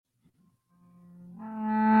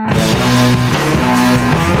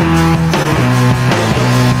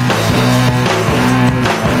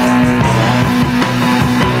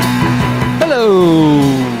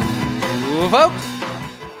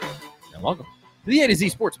The A to Z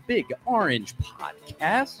Sports Big Orange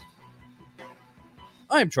Podcast.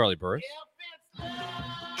 I'm Charlie Burris,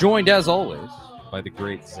 joined as always by the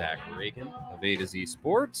great Zach Reagan of A to Z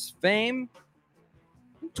Sports fame,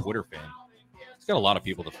 Twitter fame. He's got a lot of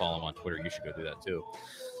people to follow him on Twitter. You should go do that too.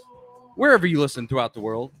 Wherever you listen throughout the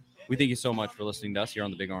world, we thank you so much for listening to us here on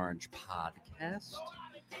the Big Orange Podcast.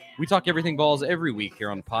 We talk everything balls every week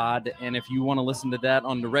here on the pod, and if you want to listen to that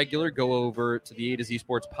on the regular, go over to the A to Z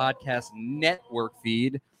Sports Podcast Network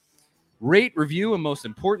feed. Rate, review, and most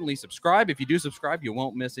importantly, subscribe. If you do subscribe, you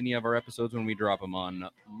won't miss any of our episodes when we drop them on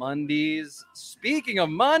Mondays. Speaking of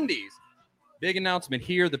Mondays, big announcement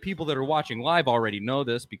here. The people that are watching live already know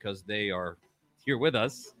this because they are here with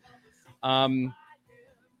us. The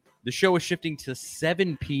show is shifting to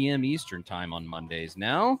 7 p.m. Eastern time on Mondays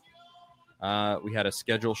now. We had a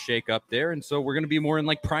schedule shake up there, and so we're going to be more in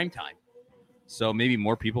like prime time. So maybe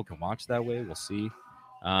more people can watch that way. We'll see.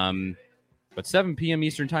 But 7 p.m.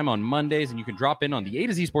 Eastern time on Mondays, and you can drop in on the A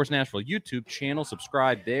to Z Sports Nashville YouTube channel.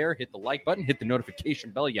 Subscribe there, hit the like button, hit the notification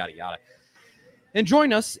bell, yada, yada. And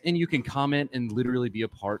join us, and you can comment and literally be a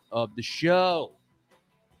part of the show.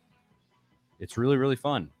 It's really, really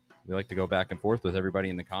fun. We like to go back and forth with everybody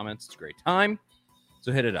in the comments. It's a great time.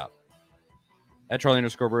 So hit it up. At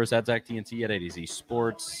Charlie_Burris, at Zach TNT, at A to Z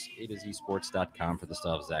Sports, A2ZSports.com for the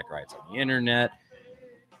stuff Zach writes on the internet.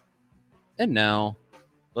 And now,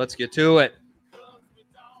 let's get to it.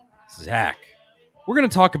 Zach, we're going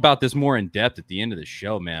to talk about this more in depth at the end of the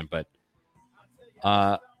show, man. But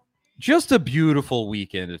just a beautiful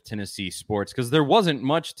weekend of Tennessee sports, because there wasn't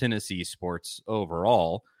much Tennessee sports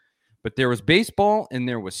overall. But there was baseball and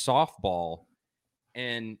there was softball.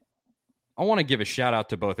 And I want to give a shout out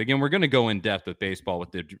to both. Again, we're going to go in depth with baseball with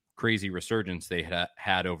the crazy resurgence they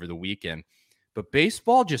had over the weekend. But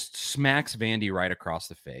baseball just smacks Vandy right across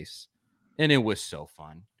the face. And it was so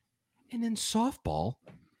fun. And then softball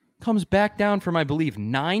comes back down from, I believe,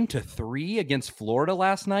 9-3 against Florida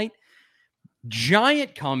last night.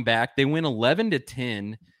 Giant comeback. They win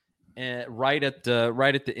 11-10 right at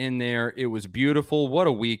the end there. It was beautiful. What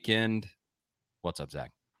a weekend. What's up,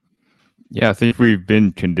 Zach? Yeah, I think we've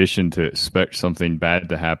been conditioned to expect something bad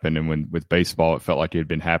to happen. And with baseball, it felt like it had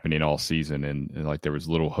been happening all season and like there was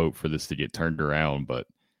little hope for this to get turned around. But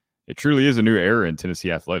it truly is a new era in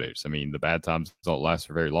Tennessee athletics. I mean, the bad times don't last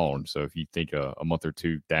for very long. So if you think a month or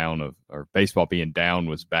two down or baseball being down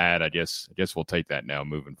was bad, I guess we'll take that now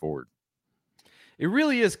moving forward. It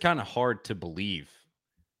really is kind of hard to believe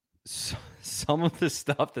some of the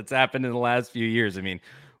stuff that's happened in the last few years. I mean,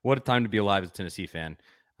 what a time to be alive as a Tennessee fan.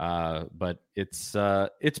 But it's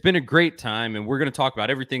been a great time, and we're going to talk about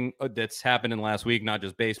everything that's happened in the last week, not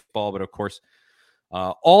just baseball, but of course,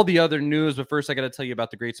 all the other news. But first, I got to tell you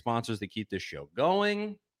about the great sponsors that keep this show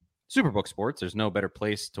going. Superbook Sports. There's no better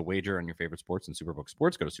place to wager on your favorite sports than Superbook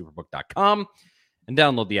Sports. Go to superbook.com and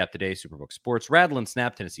download the app today. Superbook Sports. Rattle and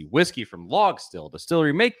Snap Tennessee whiskey from Log Still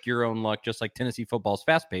Distillery. Make your own luck, just like Tennessee football's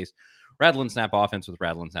fast-paced. Rattle and Snap offense with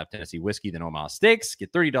Rattle and Snap Tennessee whiskey, then Omaha Steaks.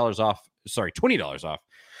 Get $20 off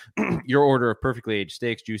your order of perfectly aged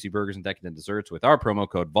steaks, juicy burgers, and decadent desserts with our promo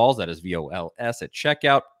code VOLS. That is VOLS at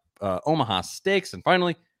checkout. Omaha Steaks. And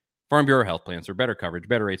finally, Farm Bureau Health Plans. For better coverage,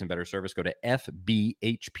 better rates, and better service, go to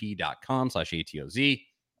fbhp.com/ATOZ.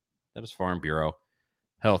 That is Farm Bureau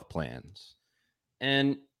Health Plans.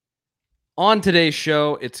 And on today's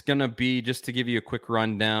show, it's going to be, just to give you a quick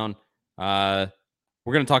rundown,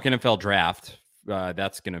 we're going to talk NFL draft.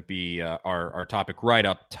 That's going to be our topic right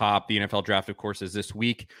up top. The NFL draft, of course, is this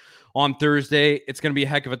week on Thursday. It's going to be a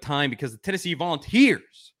heck of a time because the Tennessee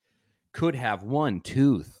Volunteers could have 1,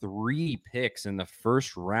 2, 3 picks in the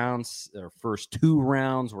first rounds or first 2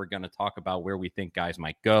 rounds. We're going to talk about where we think guys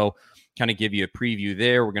might go, kind of give you a preview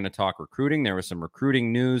there. We're going to talk recruiting. There was some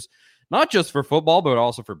recruiting news, not just for football, but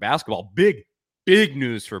also for basketball. Big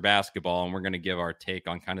news for basketball, and we're going to give our take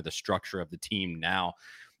on kind of the structure of the team now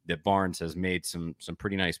that Barnes has made some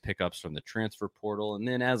pretty nice pickups from the transfer portal. And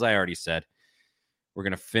then, as I already said, we're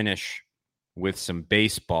going to finish with some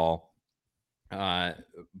baseball.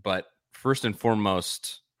 But first and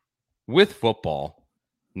foremost, with football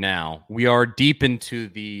now, we are deep into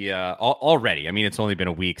the already. I mean, it's only been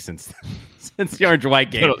a week since the Orange White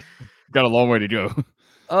game. Got a long way to go.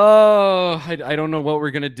 Oh, I don't know what we're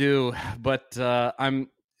going to do, but I'm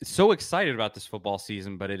so excited about this football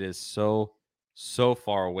season, but it is so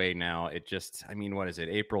far away now. It just, I mean, what is it?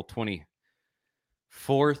 April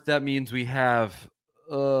 24th. That means we have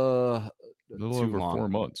a little over 4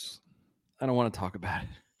 months. I don't want to talk about it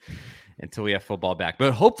until we have football back,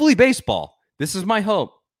 but hopefully baseball. This is my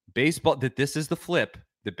hope. Baseball, that this is the flip,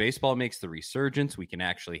 that baseball makes the resurgence. We can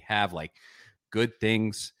actually have like good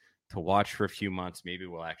things watch for a few months. Maybe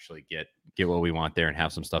we'll actually get what we want there and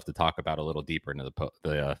have some stuff to talk about a little deeper into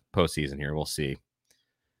the postseason here. We'll see.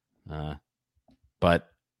 But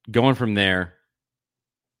going from there,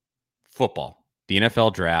 football, the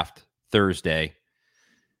NFL draft Thursday.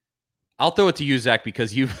 I'll throw it to you, Zach,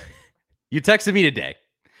 because you texted me today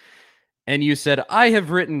and you said, I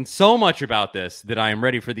have written so much about this that I am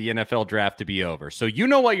ready for the NFL draft to be over. So you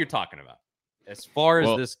know what you're talking about as far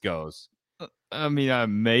as this goes. I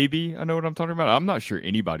mean, maybe I know what I'm talking about. I'm not sure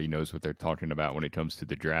anybody knows what they're talking about when it comes to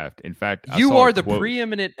the draft. In fact, you are the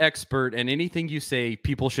preeminent expert, and anything you say,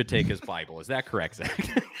 people should take as Bible. Is that correct,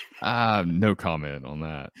 Zach? No comment on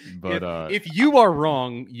that. But if you are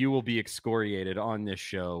wrong, you will be excoriated on this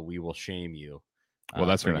show. We will shame you. Well,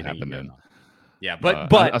 that's going to happen then. Yeah,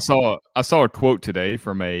 but I saw a quote today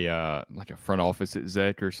from a like a front office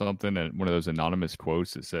exec or something, and one of those anonymous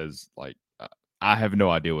quotes that says like, I have no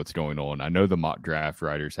idea what's going on. I know the mock draft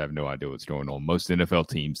writers have no idea what's going on. Most NFL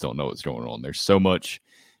teams don't know what's going on. There's so much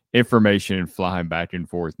information flying back and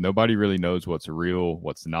forth. Nobody really knows what's real,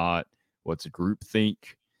 what's not, what's groupthink,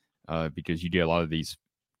 because you get a lot of these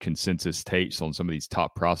consensus takes on some of these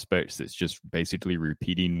top prospects that's just basically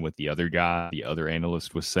repeating what the other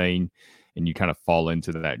analyst was saying, and you kind of fall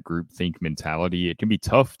into that groupthink mentality. It can be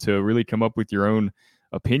tough to really come up with your own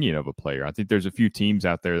opinion of a player. I think there's a few teams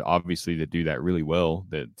out there, obviously, that do that really well,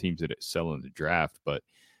 the teams that excel in the draft. But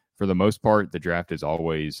for the most part, the draft is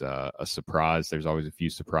always a surprise. There's always a few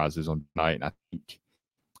surprises on tonight. And I think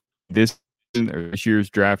this year's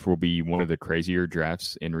draft will be one of the crazier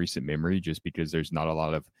drafts in recent memory, just because there's not a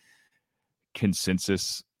lot of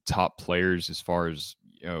consensus top players as far as,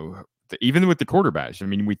 even with the quarterbacks. I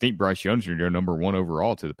mean, we think Bryce Young's going to go number 1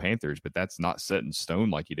 overall to the Panthers, but that's not set in stone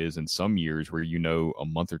like it is in some years where a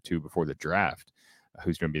month or two before the draft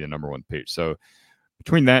who's going to be the number 1 pick. So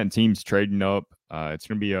between that and teams trading up, it's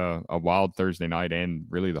going to be a wild Thursday night and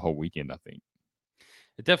really the whole weekend, I think.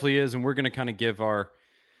 It definitely is, and we're going to kind of give our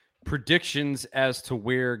predictions as to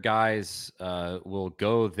where guys will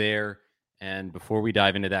go there. And before we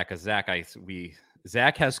dive into that, because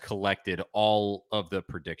Zach has collected all of the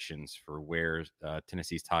predictions for where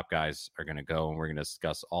Tennessee's top guys are going to go, and we're going to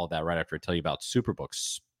discuss all that right after I tell you about Superbook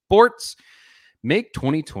Sports. Make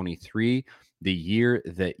 2023 the year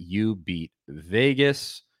that you beat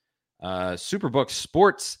Vegas. Superbook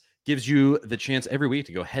Sports gives you the chance every week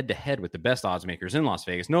to go head-to-head with the best odds makers in Las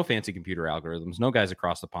Vegas. No fancy computer algorithms, no guys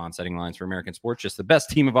across the pond setting lines for American sports, just the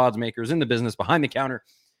best team of odds makers in the business behind the counter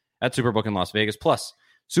at Superbook in Las Vegas. Plus,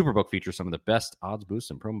 Superbook features some of the best odds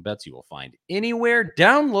boosts and promo bets you will find anywhere.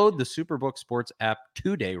 Download the Superbook Sports app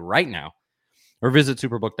today, right now, or visit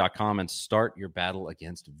superbook.com and start your battle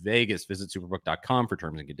against Vegas. Visit superbook.com for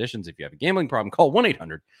terms and conditions. If you have a gambling problem, call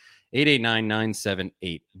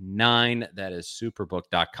 1-800-889-9789. That is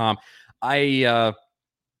superbook.com. I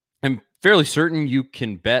am fairly certain you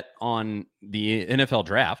can bet on the NFL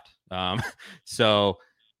draft.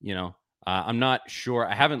 I'm not sure.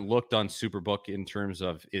 I haven't looked on Superbook in terms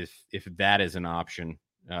of if that is an option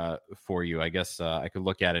for you. I guess I could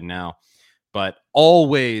look at it now. But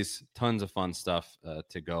always tons of fun stuff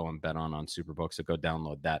to go and bet on Superbook, so go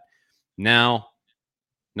download that. Now,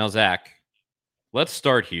 Zach, let's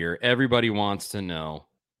start here. Everybody wants to know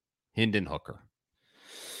Hendon Hooker.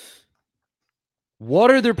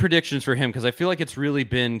 What are their predictions for him? Because I feel like it's really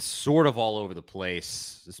been sort of all over the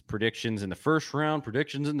place. There's predictions in the first round,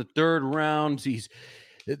 predictions in the third round.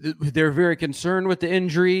 They're very concerned with the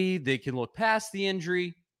injury. They can look past the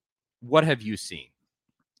injury. What have you seen?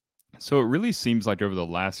 So it really seems like over the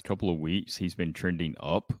last couple of weeks, he's been trending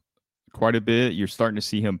up quite a bit. You're starting to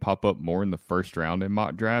see him pop up more in the first round in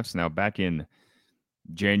mock drafts. Now, back in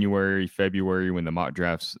January, February, when the mock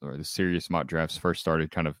drafts or the serious mock drafts first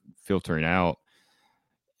started kind of filtering out,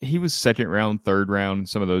 he was second round, third round,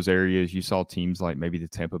 some of those areas. You saw teams like maybe the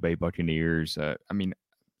Tampa Bay Buccaneers,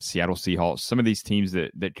 Seattle Seahawks, some of these teams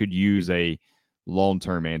that could use a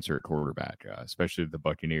long-term answer at quarterback, especially the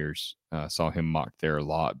Buccaneers. Saw him mocked there a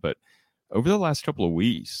lot. But over the last couple of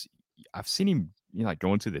weeks, I've seen him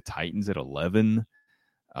going to the Titans at 11,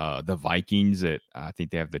 the Vikings at, I think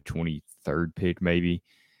they have the 23rd pick maybe,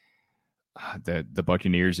 the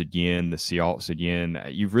Buccaneers again, the Seahawks again.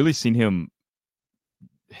 You've really seen him,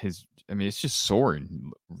 it's just soaring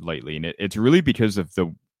lately. And it's really because of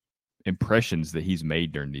the impressions that he's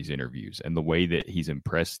made during these interviews and the way that he's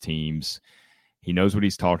impressed teams. He knows what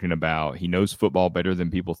he's talking about. He knows football better than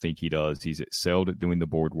people think he does. He's excelled at doing the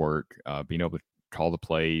board work, being able to call the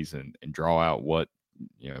plays and draw out what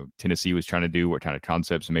Tennessee was trying to do, what kind of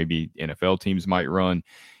concepts maybe NFL teams might run.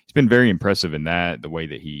 He's been very impressive in that, the way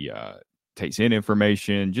that he takes in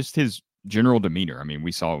information, just his general demeanor. I mean,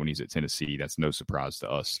 we saw it when he's at Tennessee. That's no surprise to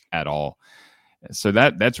us at all. So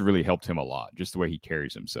that's really helped him a lot, just the way he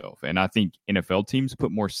carries himself. And I think NFL teams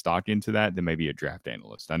put more stock into that than maybe a draft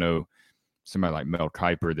analyst. I know somebody like Mel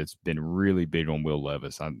Kiper that's been really big on Will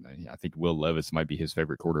Levis. I think Will Levis might be his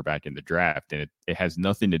favorite quarterback in the draft, and it has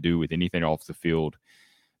nothing to do with anything off the field,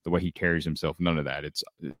 the way he carries himself, none of that. It's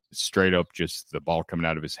straight up just the ball coming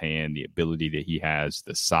out of his hand, the ability that he has,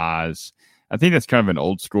 the size. I think that's kind of an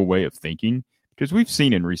old school way of thinking, because we've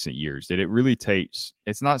seen in recent years that it really takes,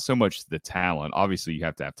 it's not so much the talent. Obviously, you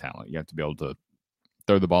have to have talent. You have to be able to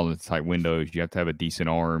throw the ball into tight windows. You have to have a decent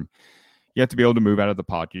arm. You have to be able to move out of the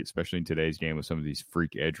pocket, especially in today's game with some of these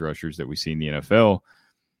freak edge rushers that we see in the NFL.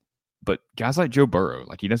 But guys like Joe Burrow,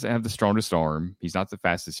 like, he doesn't have the strongest arm. He's not the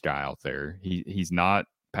fastest guy out there. He's not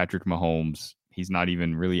Patrick Mahomes. He's not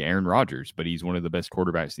even really Aaron Rodgers, but he's one of the best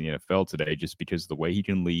quarterbacks in the NFL today, just because of the way he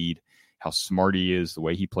can lead, how smart he is, the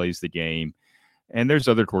way he plays the game. And there's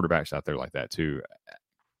other quarterbacks out there like that too.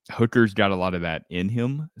 Hooker's got a lot of that in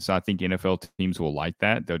him. So I think NFL teams will like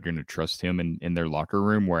that. They're going to trust him in their locker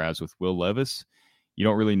room. Whereas with Will Levis, you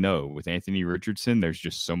don't really know. With Anthony Richardson, there's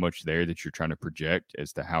just so much there that you're trying to project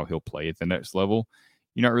as to how he'll play at the next level.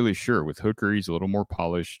 You're not really sure. With Hooker, he's a little more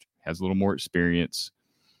polished, has a little more experience.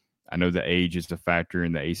 I know the age is a factor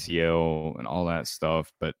in the ACL and all that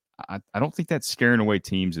stuff, but I don't think that's scaring away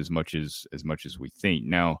teams as much as we think.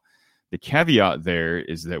 Now, the caveat there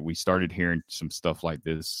is that we started hearing some stuff like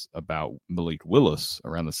this about Malik Willis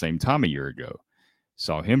around the same time a year ago.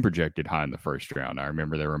 Saw him projected high in the first round. I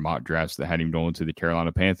remember there were mock drafts that had him going to the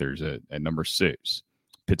Carolina Panthers at number 6.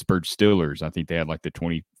 Pittsburgh Steelers, I think they had like the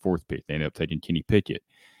 24th pick. They ended up taking Kenny Pickett.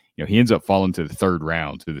 You know, he ends up falling to the 3rd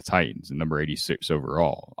round to the Titans at number 86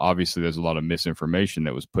 overall. Obviously, there's a lot of misinformation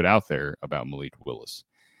that was put out there about Malik Willis.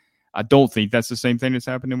 I don't think that's the same thing that's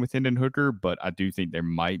happening with Hendon Hooker, but I do think there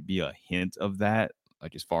might be a hint of that,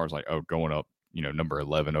 like as far as like, going up, number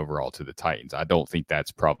 11 overall to the Titans. I don't think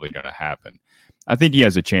that's probably going to happen. I think he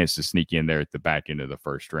has a chance to sneak in there at the back end of the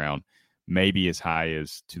first round, maybe as high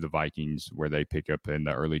as to the Vikings, where they pick up in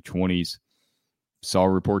the early 20s. Saw a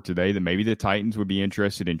report today that maybe the Titans would be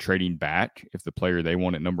interested in trading back. If the player they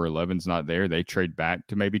want at number 11 is not there, they trade back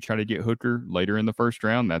to maybe try to get Hooker later in the first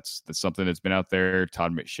round. That's something that's been out there.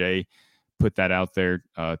 Todd McShay put that out there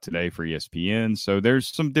today for ESPN. So there's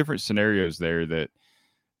some different scenarios there that,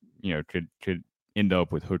 could end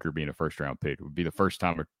up with Hooker being a first-round pick. It would be the first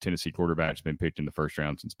time a Tennessee quarterback's been picked in the first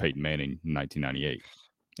round since Peyton Manning in 1998.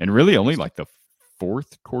 And really only like the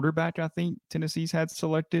 4th quarterback I think Tennessee's had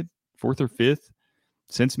selected, 4th or 5th.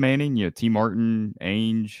 Since Manning, T. Martin,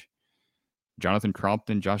 Ainge, Jonathan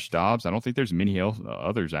Crompton, Josh Dobbs. I don't think there's many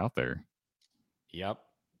others out there. Yep.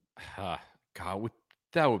 God,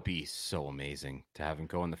 that would be so amazing to have him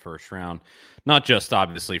go in the first round. Not just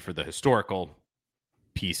obviously for the historical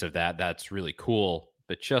piece of that. That's really cool.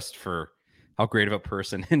 But just for how great of a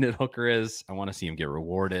person Hendon Hooker is, I want to see him get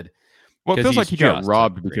rewarded. Well, it feels like he got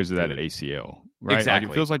robbed because of that ACL, right? Exactly.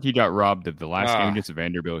 Like, it feels like he got robbed of the last game against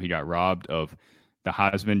Vanderbilt. He got robbed of the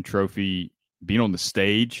Heisman Trophy, being on the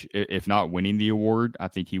stage. If not winning the award, I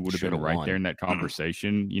think he would have been right there in that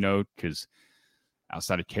conversation, because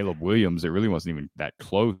outside of Caleb Williams, it really wasn't even that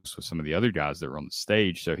close with some of the other guys that were on the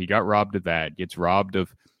stage. So he got robbed of that, gets robbed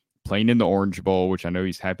of playing in the Orange Bowl, which I know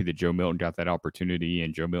he's happy that Joe Milton got that opportunity,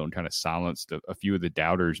 and Joe Milton kind of silenced a few of the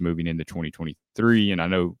doubters moving into 2023. And I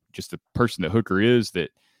know just the person that Hooker is,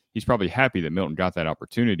 that he's probably happy that Milton got that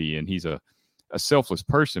opportunity, and he's a selfless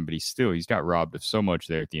person, but he's got robbed of so much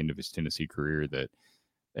there at the end of his Tennessee career that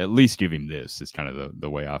at least give him this is kind of the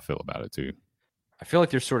way I feel about it too. I feel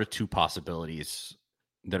like there's sort of 2 possibilities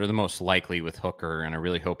that are the most likely with Hooker, and I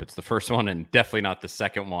really hope it's the first one and definitely not the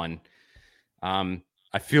second one.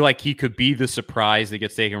 I feel like he could be the surprise that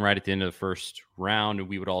gets taken right at the end of the first round, and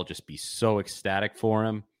we would all just be so ecstatic for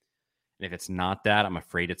him. And if it's not that, I'm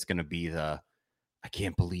afraid it's going to be I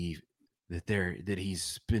can't believe that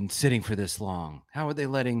he's been sitting for this long. How are they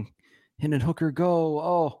letting Hendon Hooker go?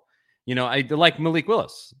 Oh, I like Malik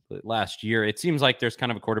Willis last year. It seems like there's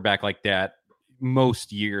kind of a quarterback like that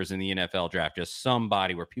most years in the NFL draft, just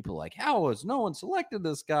somebody where people are like, how has no one selected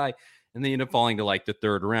this guy? And they end up falling to like the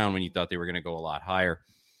 3rd round when you thought they were going to go a lot higher.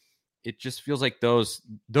 It just feels like those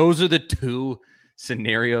are the 2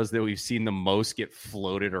 scenarios that we've seen the most get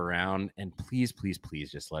floated around. And please, please,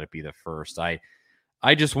 please just let it be the first.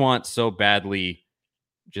 I just want so badly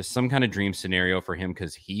just some kind of dream scenario for him,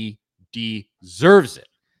 because he deserves it.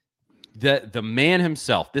 The man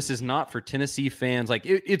himself. This is not for Tennessee fans. Like,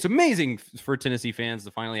 it's amazing for Tennessee fans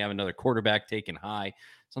to finally have another quarterback taken high,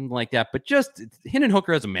 something like that. But just Hendon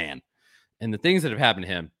Hooker as a man and the things that have happened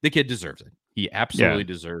to him, the kid deserves it. He absolutely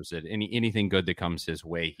deserves it. Anything good that comes his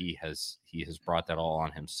way, he has brought that all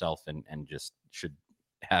on himself, and just should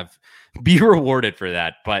be rewarded for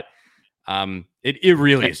that. But it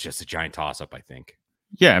really is just a giant toss up, I think.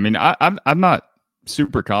 Yeah, I mean, I'm not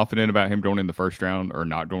super confident about him going in the first round or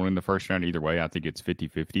not going in the first round either way. I think it's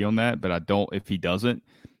 50-50 on that, but if he doesn't,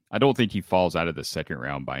 I don't think he falls out of the second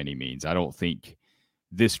round by any means. I don't think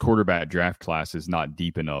this quarterback draft class is not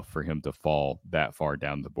deep enough for him to fall that far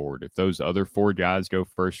down the board. If those other 4 guys go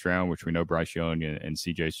first round, which we know Bryce Young and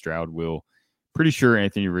CJ Stroud will, pretty sure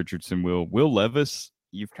Anthony Richardson will. Will Levis,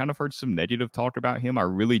 you've kind of heard some negative talk about him. I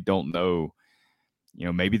really don't know.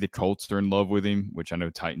 Maybe the Colts are in love with him, which I know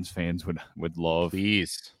Titans fans would love.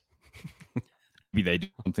 Please. Maybe they do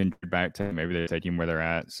something back to him. Maybe they take him where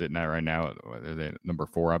they're sitting at right now. They're number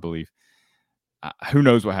 4, I believe. Who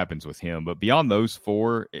knows what happens with him? But beyond those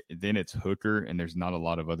 4, then it's Hooker, and there's not a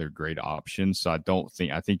lot of other great options. So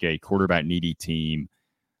I think a quarterback needy team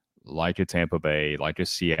like a Tampa Bay, like a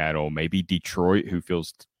Seattle, maybe Detroit, who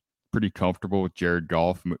feels pretty comfortable with Jared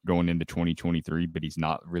Goff going into 2023, but he's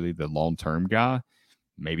not really the long-term guy.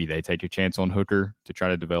 Maybe they take a chance on Hooker to try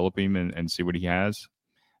to develop him and see what he has.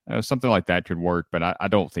 Something like that could work, but I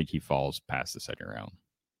don't think he falls past the second round.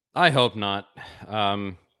 I hope not.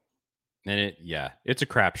 And it's a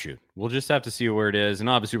crapshoot. We'll just have to see where it is. And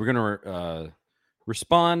obviously we're going to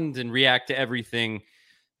respond and react to everything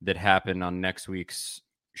that happened on next week's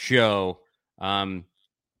show.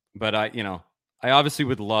 But I obviously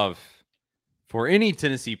would love for any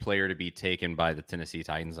Tennessee player to be taken by the Tennessee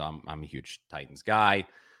Titans. I'm a huge Titans guy,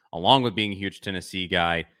 along with being a huge Tennessee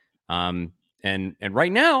guy. And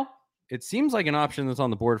right now, it seems like an option that's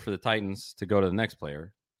on the board for the Titans to go to the next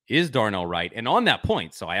player is Darnell Wright. And on that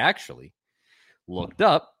point, so I actually looked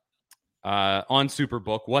up on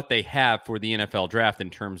Superbook what they have for the NFL draft in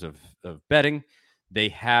terms of betting. They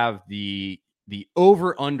have the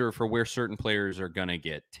over-under for where certain players are going to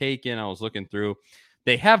get taken. I was looking through.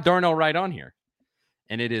 They have Darnell Wright on here,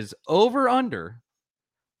 and it is over-under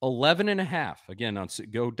 11.5. Again,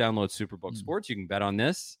 go download Superbook Sports. You can bet on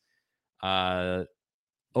this. Over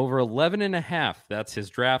 11.5. That's his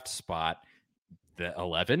draft spot. The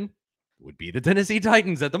 11 would be the Tennessee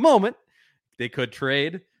Titans at the moment. They could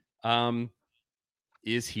trade.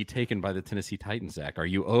 Is he taken by the Tennessee Titans, Zach? Are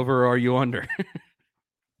you over or are you under?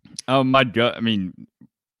 My gut, I mean,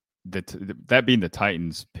 that being the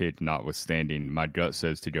Titans pick notwithstanding, my gut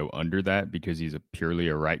says to go under that because he's purely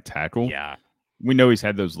a right tackle. Yeah. We know he's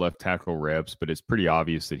had those left tackle reps, but it's pretty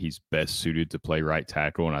obvious that he's best suited to play right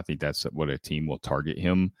tackle, and I think that's what a team will target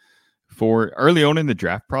him for. Early on in the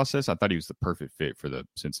draft process, I thought he was the perfect fit for the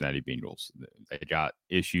Cincinnati Bengals. They got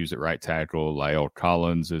issues at right tackle. La'el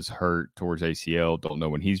Collins is hurt towards ACL. Don't know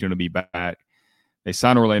when he's going to be back. They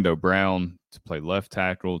signed Orlando Brown to play left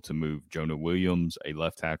tackle, to move Jonah Williams, a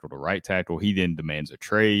left tackle, to right tackle. He then demands a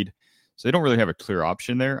trade. So they don't really have a clear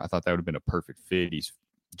option there. I thought that would have been a perfect fit.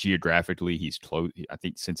 Geographically, he's close. I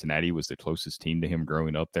think Cincinnati was the closest team to him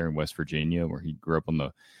growing up there in West Virginia, where he grew up on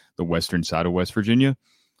the western side of West Virginia.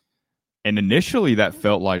 And initially that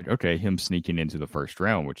felt like, okay, him sneaking into the first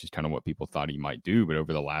round, which is kind of what people thought he might do. But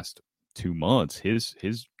over the last 2 months, his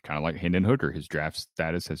kind of like Hendon Hooker, his draft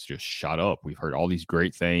status has just shot up. We've heard all these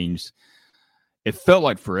great things. It felt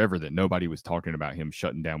like forever that nobody was talking about him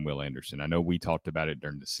shutting down Will Anderson. I know we talked about it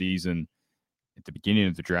during the season. At the beginning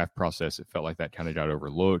of the draft process, it felt like that kind of got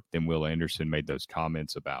overlooked. Then Will Anderson made those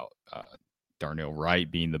comments about Darnell Wright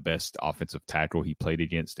being the best offensive tackle he played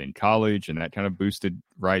against in college, and that kind of boosted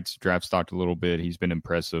Wright's draft stock a little bit. He's been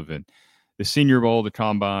impressive. And the Senior Bowl, the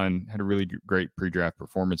Combine, had a really great pre-draft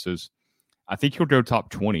performances. I think he'll go top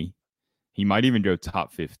 20. He might even go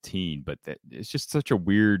top 15, but it's just such a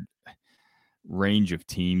weird range of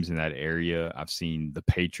teams in that area. I've seen the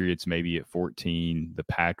Patriots maybe at 14, the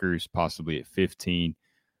Packers possibly at 15,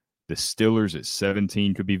 the Steelers at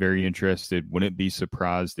 17 could be very interested. Wouldn't be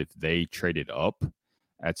surprised if they traded up.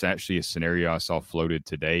 That's actually a scenario I saw floated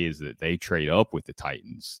today, is that they trade up with the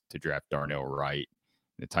Titans to draft Darnell Wright.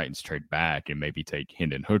 The Titans trade back and maybe take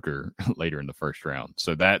Hendon Hooker later in the first round.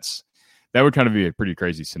 So that would kind of be a pretty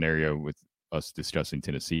crazy scenario with us discussing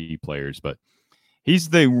Tennessee players, but he's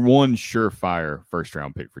the one surefire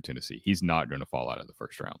first-round pick for Tennessee. He's not going to fall out of the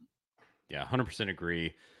first round. Yeah, 100%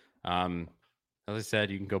 agree. As I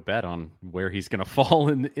said, you can go bet on where he's going to fall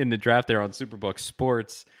in the draft there on Superbook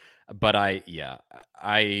Sports. But I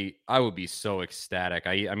would be so ecstatic.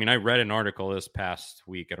 I mean, I read an article this past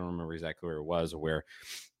week. I don't remember exactly where it was, where,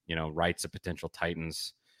 Wright's a potential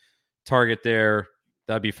Titans target there.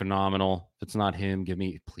 That'd be phenomenal. If it's not him,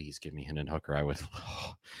 please give me Hendon Hooker.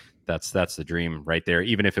 That's the dream right there.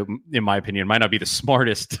 Even if it, in my opinion, might not be the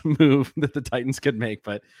smartest move that the Titans could make,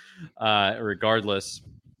 but regardless,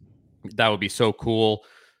 that would be so cool.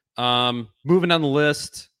 Moving down the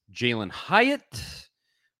list, Jalen Hyatt.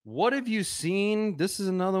 What have you seen? This is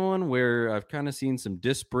another one where I've kind of seen some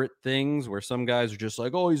disparate things where some guys are just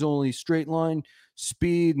like, oh, he's only straight line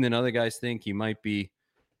speed. And then other guys think he might be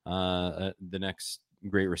the next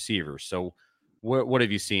great receiver. So what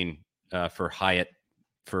have you seen for Hyatt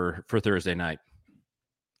for Thursday night?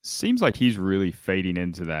 Seems like he's really fading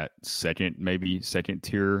into that second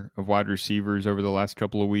tier of wide receivers over the last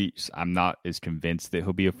couple of weeks. I'm not as convinced that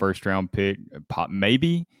he'll be a first round pick.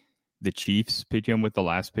 Maybe the Chiefs pick him with the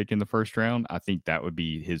last pick in the first round. I think that would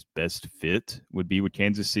be his best fit, would be with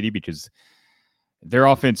Kansas City, because their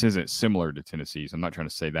offense isn't similar to Tennessee's. I'm not trying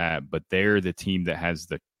to say that, but they're the team that has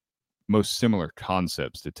the most similar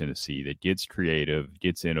concepts to Tennessee, that gets creative,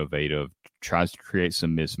 gets innovative, tries to create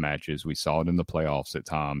some mismatches. We saw it in the playoffs at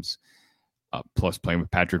times. Plus, playing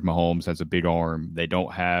with Patrick Mahomes has a big arm. They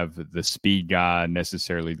don't have the speed guy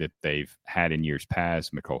necessarily that they've had in years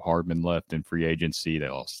past. Mecole Hardman left in free agency. They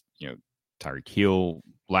lost, Tyreek Hill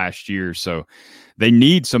last year. So they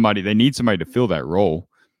need somebody. They need somebody to fill that role.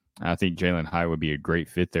 I think Jalen Hyatt would be a great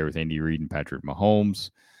fit there with Andy Reid and Patrick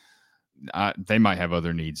Mahomes. They might have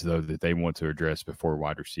other needs, though, that they want to address before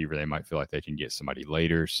wide receiver. They might feel like they can get somebody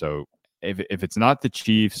later. So if it's not the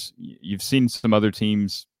Chiefs, you've seen some other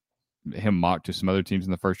teams, him mocked to some other teams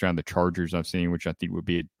in the first round. The Chargers I've seen, which I think would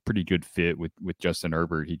be a pretty good fit with Justin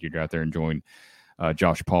Herbert. He could go out there and join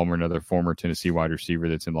Josh Palmer, another former Tennessee wide receiver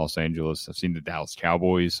that's in Los Angeles. I've seen the Dallas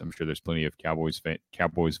Cowboys. I'm sure there's plenty of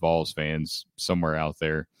Cowboys Vols fans somewhere out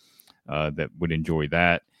there that would enjoy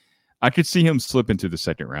that. I could see him slip into the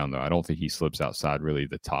second round, though. I don't think he slips outside really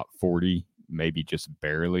the top 40, maybe just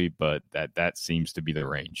barely, but that seems to be the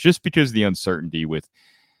range. Just because the uncertainty with,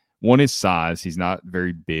 one, his size. He's not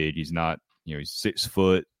very big. He's not, he's 6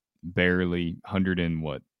 foot, barely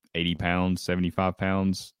 80 pounds, 75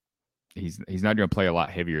 pounds. He's not going to play a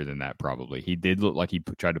lot heavier than that, probably. He did look like he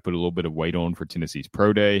tried to put a little bit of weight on for Tennessee's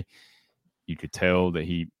pro day. You could tell that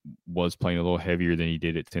he was playing a little heavier than he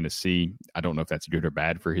did at Tennessee. I don't know if that's good or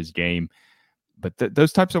bad for his game, but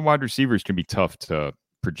those types of wide receivers can be tough to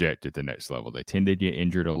project at the next level. They tend to get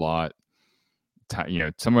injured a lot.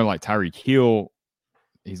 Someone like Tyreek Hill,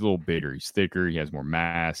 he's a little bigger. He's thicker. He has more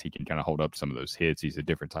mass. He can kind of hold up some of those hits. He's a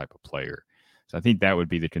different type of player. So I think that would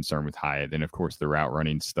be the concern with Hyatt. Then, of course, the route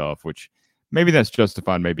running stuff, which maybe that's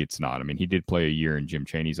justified, maybe it's not. I mean, he did play a year in Jim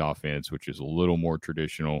Chaney's offense, which is a little more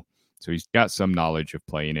traditional. So he's got some knowledge of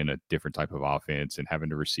playing in a different type of offense and having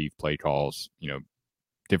to receive play calls,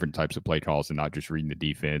 different types of play calls, and not just reading the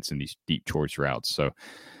defense and these deep choice routes. So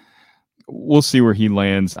we'll see where he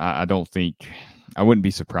lands. I wouldn't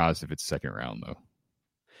be surprised if it's second round, though.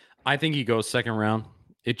 I think he goes second round.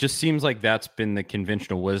 It just seems like that's been the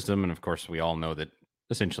conventional wisdom. And of course, we all know that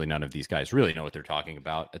essentially none of these guys really know what they're talking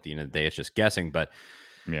about. At the end of the day, it's just guessing. But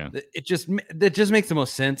yeah, it just makes the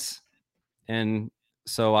most sense. And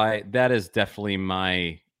so that is definitely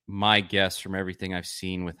my guess from everything I've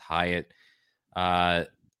seen with Hyatt.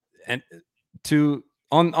 And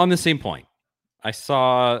on the same point, I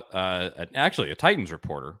saw actually a Titans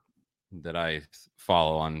reporter that I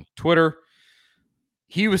follow on Twitter.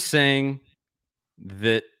 He was saying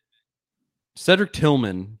that Cedric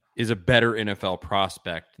Tillman is a better NFL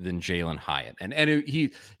prospect than Jalen Hyatt. And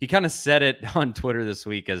he kind of said it on Twitter this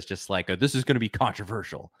week as just like, this is going to be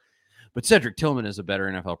controversial. But Cedric Tillman is a better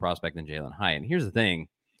NFL prospect than Jalen Hyatt. And here's the thing.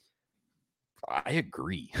 I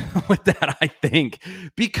agree with that, I think.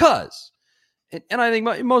 Because, and I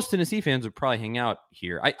think most Tennessee fans would probably hang out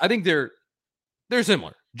here. I think they're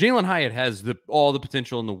similar. Jalen Hyatt has all the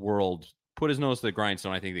potential in the world. Put his nose to the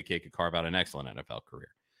grindstone. I think the kid could carve out an excellent NFL career.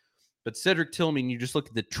 But Cedric Tillman, you just look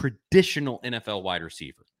at the traditional NFL wide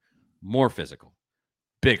receiver. More physical.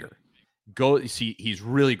 Bigger. He's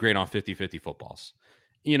really great on 50-50 footballs.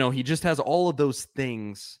 He just has all of those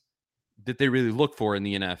things that they really look for in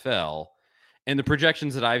the NFL. And the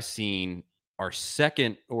projections that I've seen are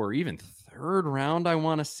second or even third round, I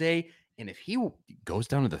want to say. And if he goes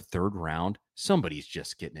down to the third round, somebody's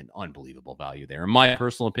just getting an unbelievable value there. In my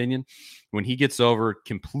personal opinion, when he gets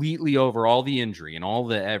completely over all the injury and all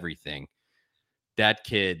the everything, that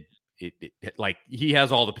kid, like he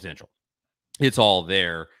has all the potential. It's all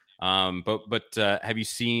there. But have you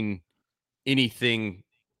seen anything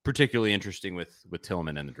particularly interesting with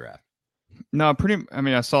Tillman in the draft? No,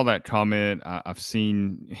 I saw that comment. I've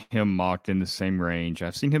seen him mocked in the same range.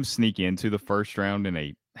 I've seen him sneak into the first round in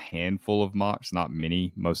a handful of mocks, not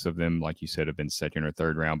many. Most of them, like you said, have been second or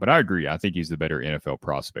third round. But I agree. I think he's the better NFL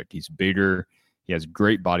prospect. He's bigger. He has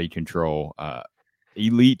great body control,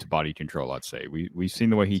 elite body control, I'd say. We've seen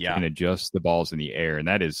the way he can adjust the balls in the air, and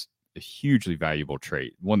that is a hugely valuable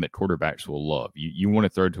trait, one that quarterbacks will love. You want to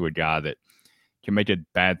throw to a guy that can make a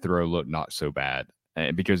bad throw look not so bad,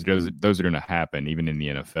 because those are going to happen even in the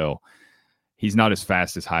NFL. He's not as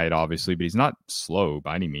fast as Hyatt, obviously, but he's not slow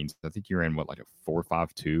by any means. I think he ran like a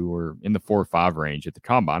 4.52 or in the 4.5 range at the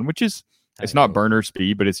combine, which is it's not burner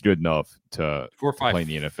speed, but it's good enough to play in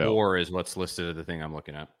the NFL. 4 is what's listed at the thing I'm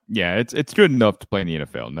looking at. Yeah, it's good enough to play in the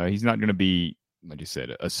NFL. No, he's not going to be, like you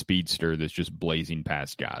said, a speedster that's just blazing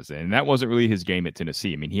past guys. And that wasn't really his game at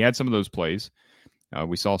Tennessee. I mean, he had some of those plays.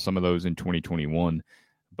 We saw some of those in 2021,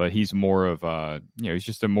 but he's more of he's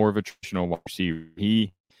just more of a traditional wide receiver.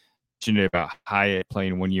 He mentioned about Hyatt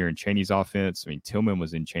playing 1 year in Chaney's offense. I mean, Tillman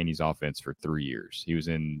was in Chaney's offense for 3 years. He was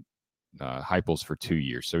in Heupel's for 2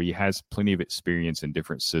 years. So he has plenty of experience in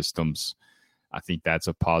different systems. I think that's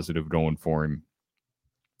a positive going for him.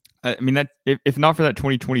 I mean, that if not for that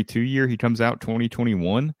 2022 year, he comes out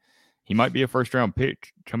 2021, he might be a first-round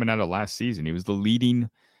pick coming out of last season. He was the leading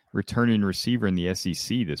returning receiver in the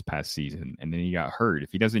SEC this past season, and then he got hurt.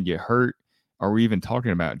 If he doesn't get hurt, are we even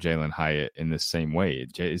talking about Jalen Hyatt in the same way?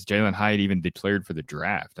 Is Jalen Hyatt even declared for the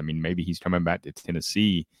draft? I mean, maybe he's coming back to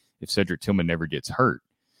Tennessee if Cedric Tillman never gets hurt,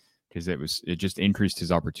 because it just increased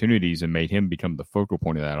his opportunities and made him become the focal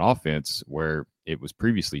point of that offense, where it was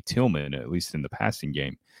previously Tillman, at least in the passing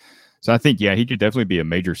game. So I think, yeah, he could definitely be a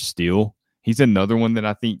major steal. He's another one that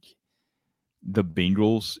I think the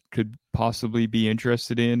Bengals could possibly be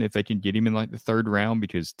interested in if they can get him in like the third round,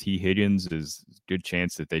 because T. Higgins is a good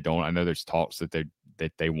chance that they don't. I know there's talks that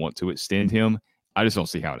they want to extend him. I just don't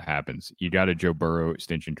see how it happens. You got a Joe Burrow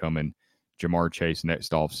extension coming, Jamar Chase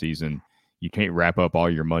next offseason. You can't wrap up all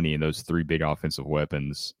your money in those 3 big offensive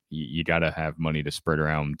weapons. You got to have money to spread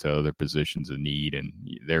around to other positions of need, and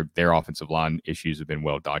their offensive line issues have been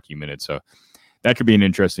well documented. So that could be an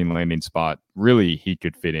interesting landing spot. Really, he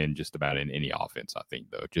could fit in just about in any offense, I think,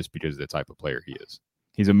 though, just because of the type of player he is.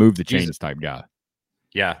 He's a move the chains type guy.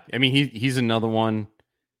 Yeah, I mean, he's another one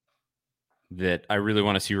that I really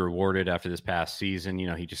want to see rewarded after this past season. You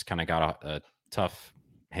know, he just kind of got a tough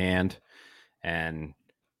hand, and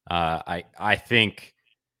I think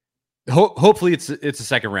hopefully it's a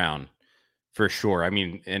second round for sure. I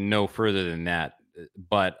mean, and no further than that.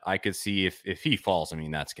 But I could see if he falls, I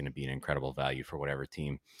mean, that's going to be an incredible value for whatever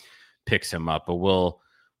team picks him up. But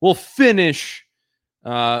we'll finish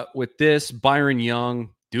with this. Byron Young,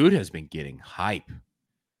 dude, has been getting hype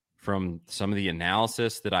from some of the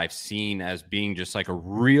analysis that I've seen as being just like a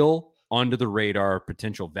real under the radar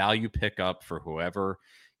potential value pickup for whoever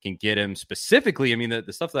can get him. Specifically, I mean,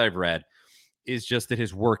 the stuff that I've read is just that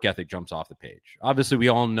his work ethic jumps off the page. Obviously, we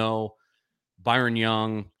all know Byron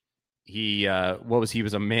Young. He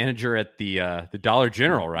was a manager at the Dollar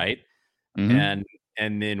General, right? Mm-hmm.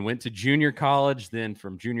 And then went to junior college. Then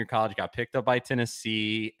from junior college, got picked up by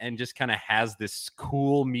Tennessee, and just kind of has this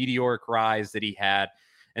cool meteoric rise that he had,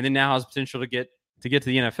 and then now has potential to get to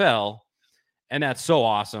the NFL, and that's so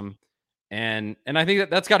awesome. And I think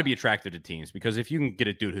that's got to be attractive to teams, because if you can get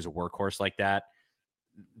a dude who's a workhorse like that,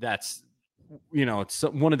 that's, you know, it's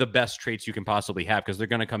one of the best traits you can possibly have, because they're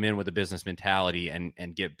going to come in with a business mentality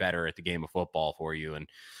and get better at the game of football for you. And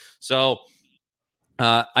so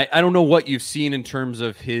I don't know what you've seen in terms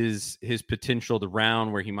of his potential to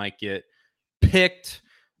round where he might get picked.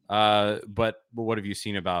 But what have you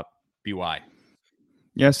seen about BY?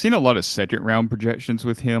 Yeah, I've seen a lot of second round projections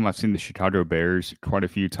with him. I've seen the Chicago Bears quite a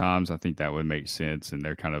few times. I think that would make sense. And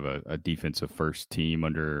they're kind of a defensive first team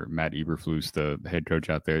under Matt Eberflus, the head coach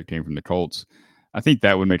out there that came from the Colts. I think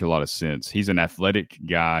that would make a lot of sense. He's an athletic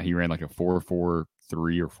guy. He ran like a 4.43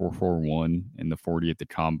 or 4.41 in the 40 at the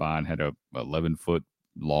combine, had a 11-foot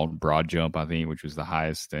long broad jump, I think, which was the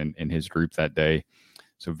highest in his group that day.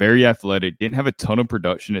 So very athletic. Didn't have a ton of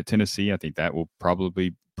production at Tennessee. I think that will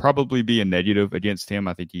probably be a negative against him.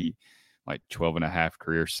 I think he like 12 and a half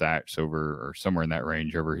career sacks or somewhere in that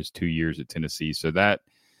range over his 2 years at Tennessee. So that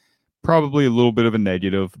probably a little bit of a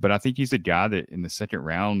negative, but I think he's a guy that in the second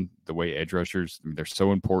round, the way edge rushers, I mean, they're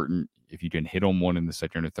so important. If you can hit on one in the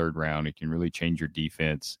second or third round, it can really change your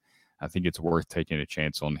defense. I think it's worth taking a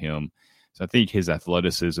chance on him. So I think his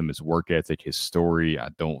athleticism, his work ethic, his story, I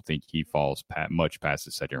don't think he falls much past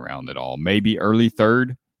the second round at all. Maybe early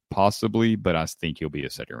third, possibly, but I think he'll be a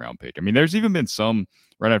second round pick. I mean, there's even been some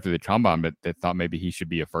right after the combine that thought maybe he should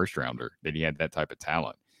be a first rounder, that he had that type of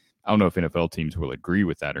talent. I don't know if NFL teams will agree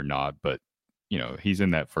with that or not, but, you know, he's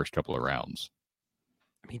in that first couple of rounds.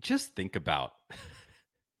 I mean, just think about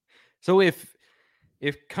so if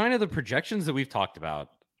kind of the projections that we've talked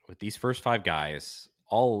about with these first 5 guys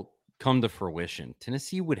all come to fruition,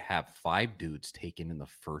 Tennessee would have 5 dudes taken in the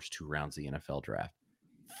first 2 rounds of the NFL draft.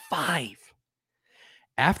 5.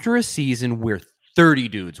 After a season where 30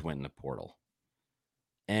 dudes went in the portal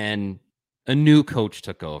and a new coach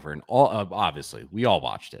took over, and all obviously we all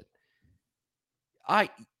watched it.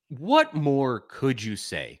 What more could you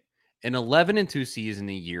say? An 11-2 season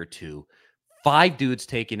in year 2, 5 dudes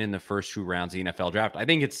taken in the first 2 rounds of the NFL draft. I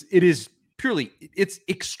think it's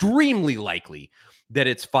extremely likely that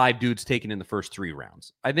it's 5 dudes taken in the first 3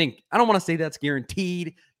 rounds. I don't want to say that's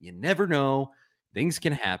guaranteed. You never know. Things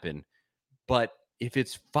can happen. But if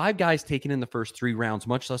it's 5 guys taken in the first 3 rounds,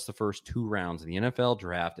 much less the first 2 rounds of the NFL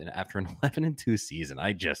draft, and after an 11-2 season,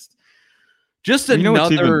 I just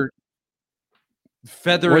another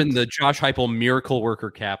feather in the Josh Heupel miracle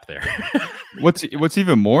worker cap there. What's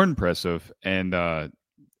even more impressive, and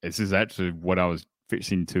this is actually what I was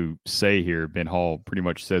fixing to say here. Ben Hall pretty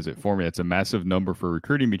much says it for me. It's a massive number for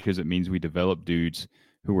recruiting because it means we develop dudes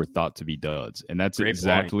who were thought to be duds, and that's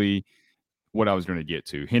exactly what I was going to get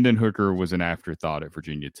to. Hendon Hooker was an afterthought at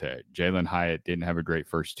Virginia Tech. Jalen Hyatt didn't have a great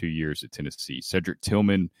first 2 years at Tennessee. Cedric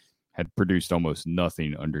Tillman had produced almost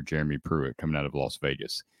nothing under Jeremy Pruitt coming out of Las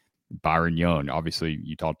Vegas. Byron Young, obviously,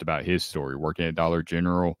 you talked about his story. Working at Dollar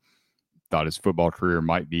General, thought his football career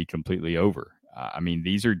might be completely over.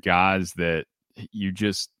 These are guys that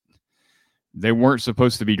they weren't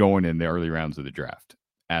supposed to be going in the early rounds of the draft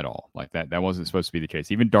at all. Like that wasn't supposed to be the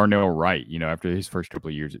case. Even Darnell Wright, after his first couple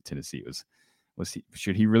of years at Tennessee,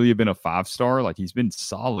 should he really have been a 5-star? Like, he's been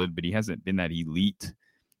solid, but he hasn't been that elite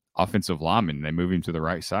offensive lineman. They moved him to the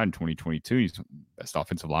right side in 2022. He's the best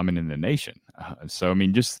offensive lineman in the nation.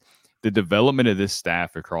 Just the development of this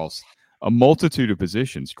staff across a multitude of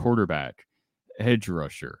positions, quarterback, edge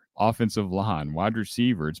rusher, offensive line, wide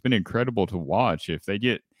receiver. It's been incredible to watch. If they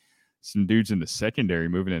get some dudes in the secondary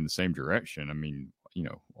moving in the same direction,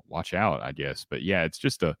 watch out, I guess. But yeah, it's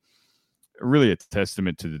just really a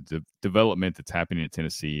testament to the development that's happening at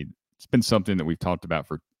Tennessee. It's been something that we've talked about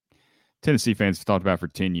for Tennessee fans have talked about for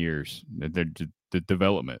 10 years, the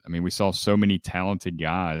development. We saw so many talented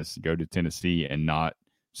guys go to Tennessee and not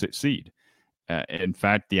succeed. In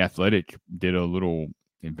fact, The Athletic did a little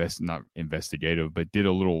not investigative, but did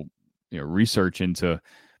a little research into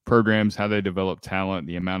programs, how they develop talent,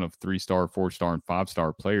 the amount of 3-star, 4-star, and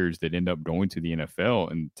 5-star players that end up going to the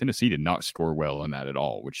NFL. And Tennessee did not score well in that at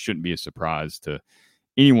all, which shouldn't be a surprise to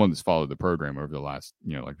anyone that's followed the program over the last,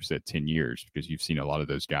 like we said, 10 years, because you've seen a lot of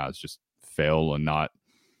those guys just fail and not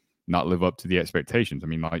live up to the expectations.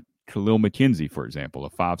 Like Khalil McKenzie, for example, a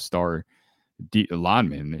 5-star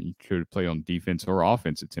lineman that you could play on defense or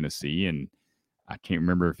offense at Tennessee. And I can't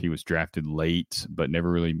remember if he was drafted late, but never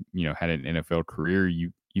really, had an NFL career.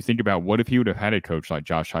 You think about what if he would have had a coach like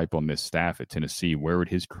Josh Heupel on this staff at Tennessee, where would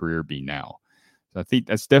his career be now? So I think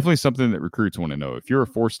that's definitely something that recruits want to know. If you're a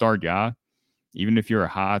 4-star guy, even if you're a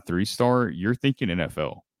high 3-star, you're thinking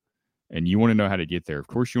NFL and you want to know how to get there. Of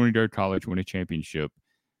course, you want to go to college, win a championship.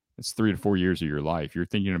 That's 3 to 4 years of your life. You're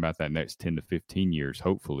thinking about that next 10 to 15 years,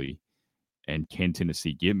 hopefully. And can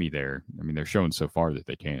Tennessee get me there? They're showing so far that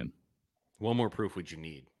they can. What more proof would you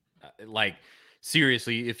need?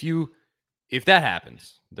 Seriously, if that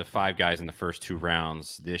happens, the 5 guys in the first 2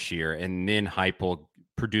 rounds this year, and then Heupel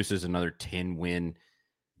produces another 10-win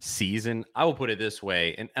season, I will put it this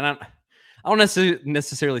way, and I don't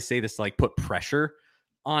necessarily say this to put pressure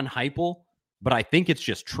on Heupel, but I think it's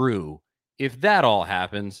just true. If that all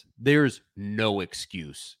happens, there's no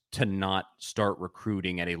excuse to not start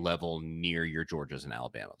recruiting at a level near your Georgias and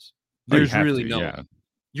Alabamas. There's really no. Yeah.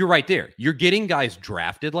 You're right there. You're getting guys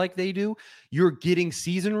drafted like they do. You're getting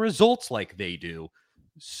season results like they do.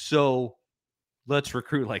 So let's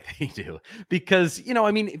recruit like they do. Because,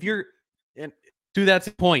 if you're, and to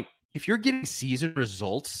that point, if you're getting season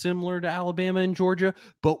results similar to Alabama and Georgia,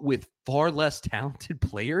 but with far less talented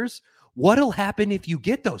players, what'll happen if you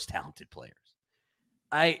get those talented players?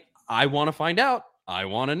 I want to find out. I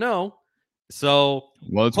want to know. So,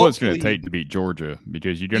 well, it's what it's going to take to beat Georgia,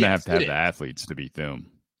 because you're going to have the athletes to beat them.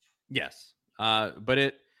 Yes.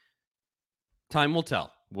 But time will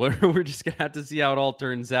tell. We're just going to have to see how it all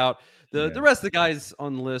turns out. The rest of the guys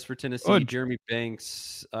on the list for Tennessee, Jeremy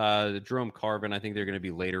Banks, Jerome Carvin, I think they're going to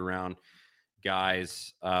be later round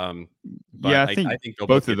guys. But I think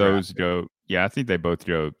both of those go. Yeah, I think they both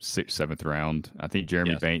go 6th, 7th round. I think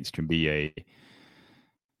Jeremy Banks can be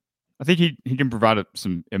I think he can provide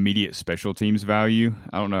some immediate special teams value.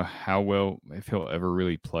 I don't know if he'll ever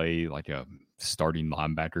really play like a starting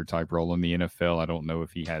linebacker type role in the NFL. I don't know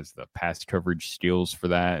if he has the pass coverage skills for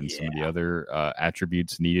that and some of the other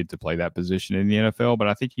attributes needed to play that position in the NFL, but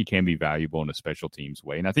I think he can be valuable in a special teams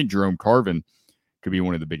way. And I think Jerome Carvin could be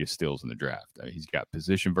one of the biggest steals in the draft. He's got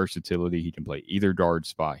position versatility. He can play either guard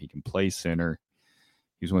spot. He can play center.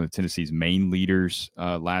 He was one of Tennessee's main leaders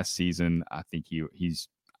last season. I think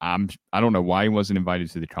I don't know why he wasn't invited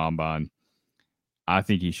to the combine. I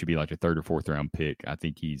think he should be like a 3rd or 4th round pick. I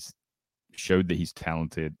think he's showed that he's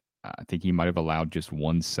talented. I think he might have allowed just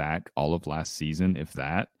 1 sack all of last season, if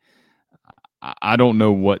that. I don't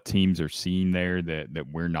know what teams are seeing there that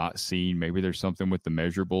we're not seeing. Maybe there's something with the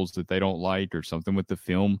measurables that they don't like or something with the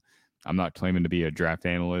film. I'm not claiming to be a draft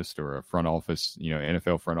analyst or a front office,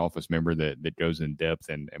 NFL front office member that goes in depth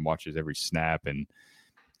and watches every snap and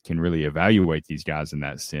can really evaluate these guys in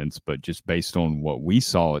that sense. But just based on what we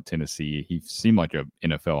saw at Tennessee, he seemed like an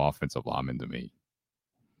NFL offensive lineman to me.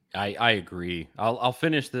 I agree. I'll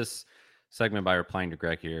finish this segment by replying to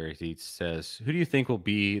Greg here. He says, who do you think will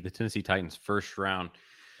be the Tennessee Titans' 1st round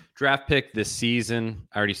draft pick this season?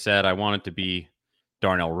 I already said I want it to be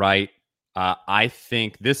Darnell Wright. I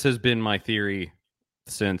think this has been my theory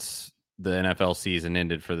since the NFL season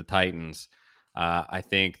ended for the Titans. I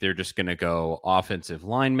think they're just going to go offensive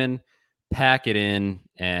lineman, pack it in,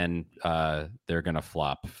 and they're going to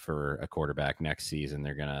flop for a quarterback next season.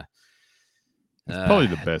 They're going to. It's probably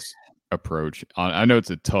the best approach. I know it's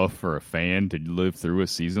tough for a fan to live through a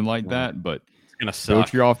season like that, but it's going to suck. Go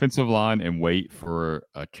to your offensive line and wait for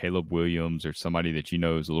a Caleb Williams or somebody that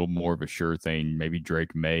is a little more of a sure thing, maybe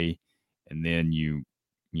Drake May, and then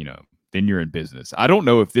then you're in business. I don't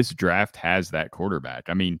know if this draft has that quarterback.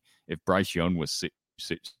 I mean, if Bryce Young was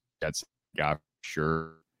six, that's guy for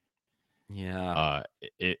sure. Yeah.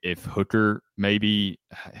 If Hooker maybe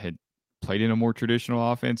had played in a more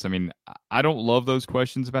traditional offense, I mean, I don't love those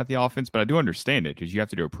questions about the offense, but I do understand it because you have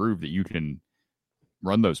to prove that you can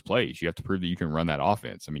run those plays. You have to prove that you can run that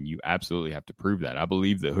offense. I mean, you absolutely have to prove that. I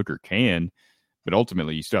believe that Hooker can, but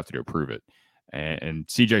ultimately you still have to prove it. And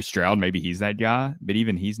CJ Stroud, maybe he's that guy, but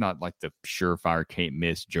even he's not like the surefire can't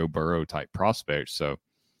miss Joe Burrow type prospect. So,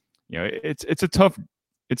 it's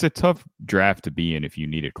a tough draft to be in if you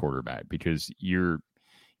need a quarterback because you're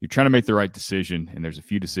trying to make the right decision, and there's a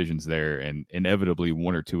few decisions there, and inevitably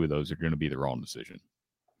 1 or 2 of those are going to be the wrong decision.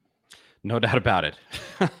 No doubt about it.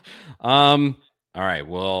 All right.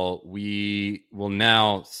 Well, we will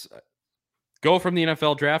now go from the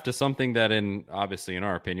NFL draft to something that, obviously, in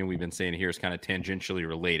our opinion, we've been saying here is kind of tangentially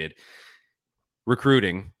related.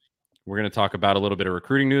 Recruiting. We're going to talk about a little bit of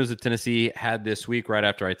recruiting news that Tennessee had this week right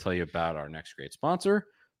after I tell you about our next great sponsor,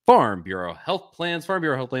 Farm Bureau Health Plans. Farm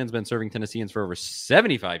Bureau Health Plans has been serving Tennesseans for over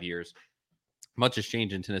 75 years. Much has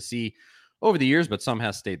changed in Tennessee over the years, but some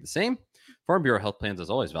has stayed the same. Farm Bureau Health Plans has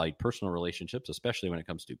always valued personal relationships, especially when it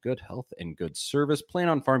comes to good health and good service. Plan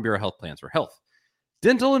on Farm Bureau Health Plans for health,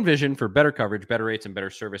 dental, and vision. For better coverage, better rates, and better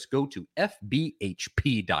service, go to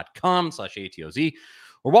fbhp.com/ATOZ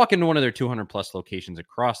or walk into one of their 200-plus locations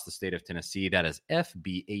across the state of Tennessee. That is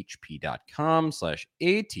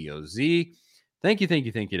fbhp.com/ATOZ. Thank you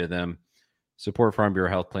to them. Support Farm Bureau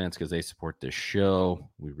Health Plans because they support this show.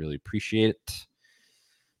 We really appreciate it.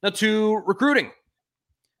 Now to recruiting.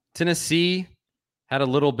 Tennessee had a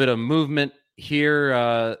little bit of movement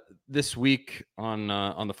here this week on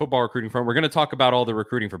the football recruiting front. We're going to talk about all the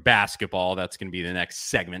recruiting for basketball. That's going to be the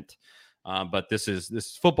next segment. But this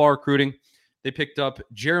is football recruiting. They picked up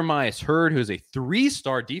Jeremiah Hurd, who is a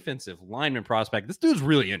 3-star defensive lineman prospect. This dude's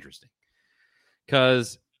really interesting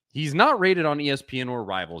because he's not rated on ESPN or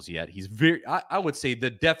Rivals yet. He's I would say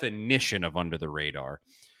the definition of under the radar,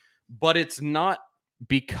 but it's not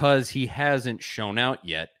because he hasn't shown out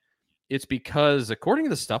yet. It's because, according to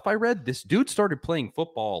the stuff I read, this dude started playing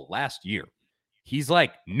football last year. He's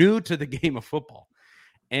like new to the game of football.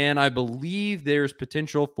 And I believe there's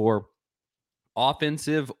potential for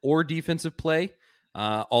offensive or defensive play,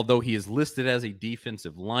 although he is listed as a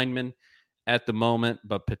defensive lineman at the moment,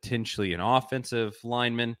 but potentially an offensive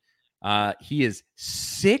lineman. He is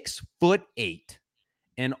 6'8"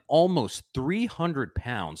 and almost 300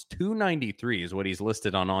 pounds. 293 is what he's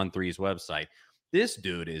listed on On3's website. This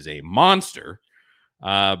dude is a monster.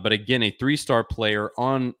 But again, a 3-star player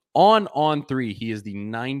on On3. He is the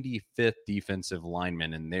 95th defensive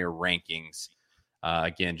lineman in their rankings.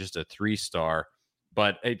 Again, just a 3-star,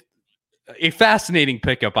 but a fascinating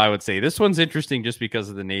pickup, I would say. This one's interesting just because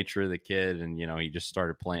of the nature of the kid. And, he just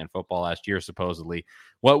started playing football last year, supposedly.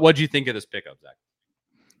 What'd you think of this pickup, Zach?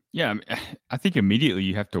 Yeah, I think immediately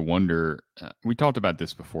you have to wonder. We talked about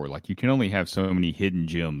this before. Like, you can only have so many hidden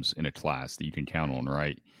gems in a class that you can count on,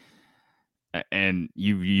 right? And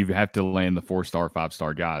you have to land the 4-star,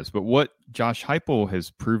 5-star guys. But what Josh Heupel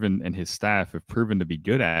has proven and his staff have proven to be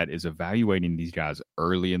good at is evaluating these guys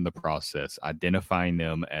early in the process, identifying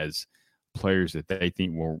them as players that they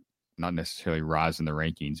think will not necessarily rise in the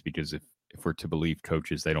rankings, because if we're to believe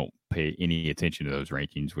coaches, they don't pay any attention to those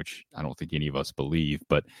rankings, which I don't think any of us believe.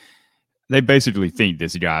 But they basically think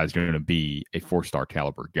this guy is going to be a 4-star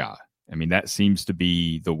caliber guy. I mean, that seems to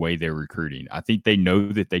be the way they're recruiting. I think they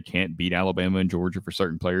know that they can't beat Alabama and Georgia for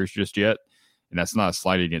certain players just yet. And that's not a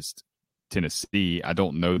slight against Tennessee. I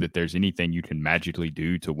don't know that there's anything you can magically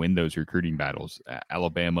do to win those recruiting battles.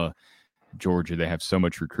 Alabama, Georgia, they have so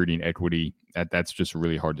much recruiting equity that's just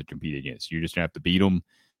really hard to compete against. You're just going to have to beat them,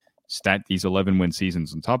 stack these 11-win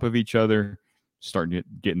seasons on top of each other, start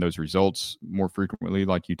getting those results more frequently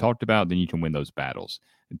like you talked about, then you can win those battles.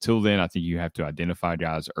 Until then, I think you have to identify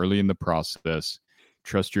guys early in the process,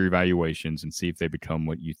 trust your evaluations, and see if they become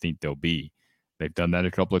what you think they'll be. They've done that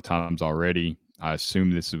a couple of times already. I assume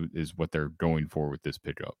this is what they're going for with this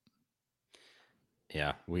pickup.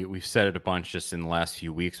 Yeah, we've said it a bunch just in the last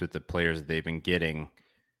few weeks with the players that they've been getting.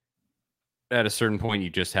 At a certain point, you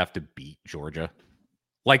just have to beat Georgia.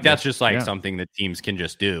 Like, that's just something that teams can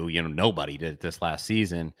just do. You know, nobody did it this last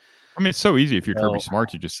season. I mean, it's so easy if you're Kirby Smart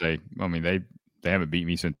to just say, I mean, they haven't beat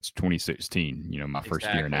me since 2016, you know, my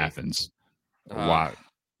first year in Athens. Why?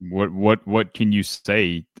 What can you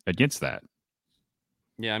say against that?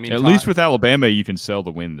 Yeah, I mean, at least with Alabama, you can sell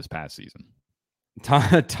the win this past season.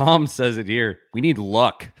 Tom says it here. We need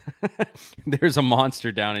luck. There's a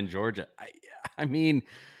monster down in Georgia. I mean,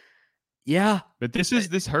 yeah. But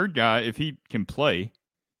this Hurd guy, if he can play,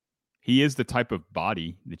 he is the type of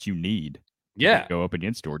body that you need to go up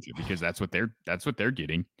against Georgia, because that's what they're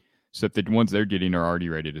getting. So if the ones they're getting are already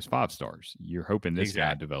rated as 5 stars, you're hoping this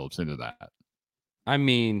guy develops into that. I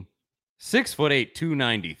mean, 6'8",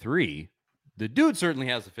 293. The dude certainly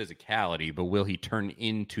has the physicality, but will he turn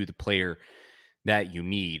into the player that you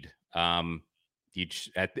need?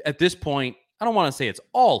 At this point, I don't want to say it's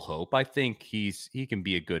all hope. I think he can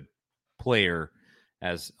be a good player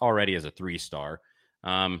as a 3-star.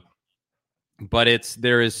 But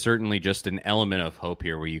there is certainly just an element of hope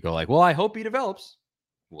here where you go like, well, I hope he develops.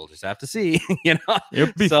 We'll just have to see. You know,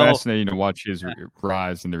 it'll be fascinating to watch his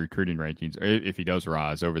rise in the recruiting rankings, if he does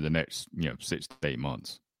rise over the next 6 to 8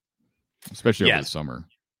 months, especially over the summer.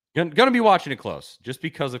 Going to be watching it close, just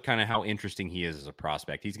because of kind of how interesting he is as a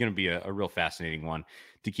prospect. He's going to be a real fascinating one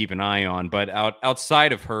to keep an eye on. But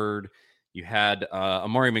outside of Hurd, you had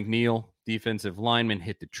Amari McNeil, defensive lineman,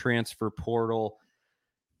 hit the transfer portal.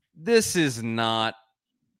 This is not.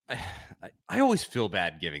 I always feel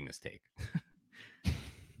bad giving this take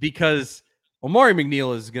because Amari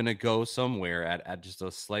McNeil is going to go somewhere at just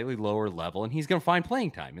a slightly lower level, and he's going to find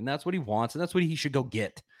playing time, and that's what he wants, and that's what he should go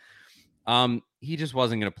get. He just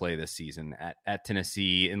wasn't going to play this season at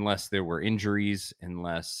Tennessee unless there were injuries,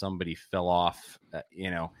 unless somebody fell off.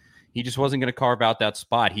 He just wasn't going to carve out that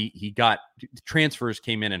spot. He got transfers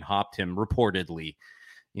came in and hopped him reportedly.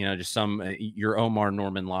 Just your Omar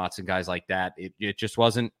Norman Lotz and guys like that. It just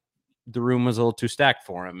wasn't. The room was a little too stacked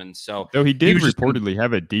for him, and so though he did reportedly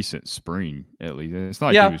have a decent spring at least. It's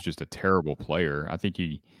not like he was just a terrible player. I think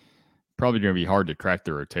he probably going to be hard to crack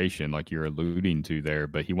the rotation, like you're alluding to there.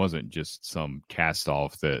 But he wasn't just some cast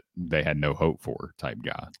off that they had no hope for type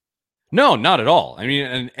guy. No, not at all. I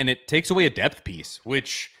mean, and it takes away a depth piece,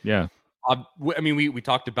 which we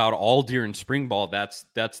talked about all during spring ball. That's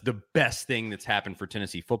the best thing that's happened for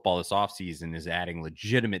Tennessee football this offseason is adding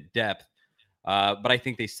legitimate depth. But I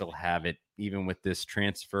think they still have it, even with this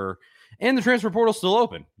transfer. And the transfer portal's still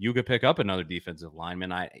open. You could pick up another defensive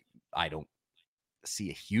lineman. I don't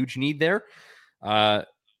see a huge need there.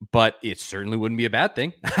 But it certainly wouldn't be a bad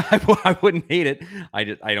thing. I wouldn't hate it.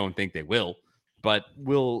 I don't think they will. But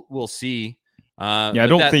we'll see. I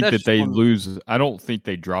don't think that they lose. I don't think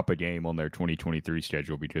they drop a game on their 2023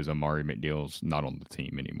 schedule because Amari McNeil's not on the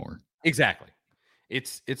team anymore. Exactly.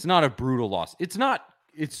 It's not a brutal loss.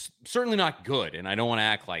 It's certainly not good, and I don't want to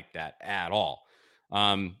act like that at all.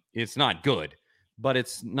 It's not good, but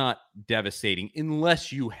it's not devastating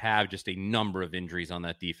unless you have just a number of injuries on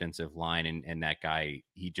that defensive line, and that guy,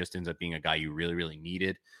 he just ends up being a guy you really, really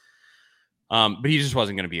needed. But he just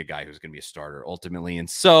wasn't going to be a guy who's going to be a starter ultimately. And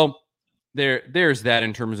so there's that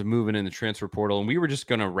in terms of moving in the transfer portal. And we were just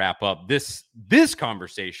going to wrap up this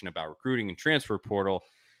conversation about recruiting and transfer portal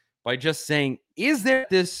by just saying, is there at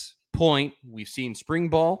this point, we've seen spring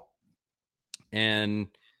ball, and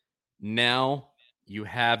now you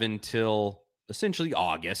have until essentially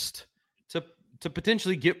August to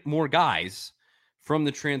potentially get more guys from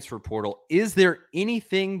the transfer portal. Is there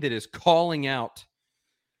anything that is calling out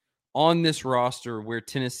on this roster where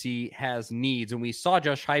Tennessee has needs? And we saw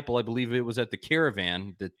Josh Heupel, I believe it was at the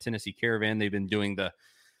Tennessee Caravan. They've been doing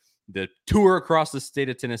the tour across the state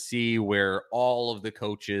of Tennessee where all of the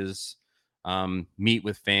coaches meet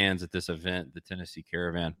with fans at this event, the Tennessee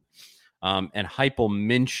Caravan. And Heupel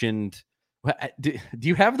mentioned, do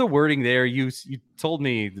you have the wording there? You told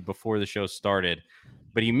me before the show started,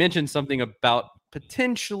 but he mentioned something about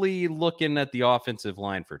potentially looking at the offensive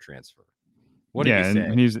line for transfer. What did he say? And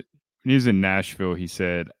when he's in Nashville, he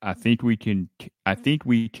said, I think we can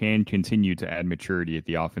continue to add maturity at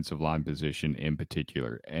the offensive line position in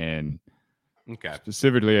particular. And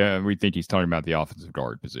specifically, we think he's talking about the offensive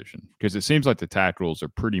guard position, because it seems like the tackles are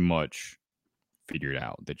pretty much figured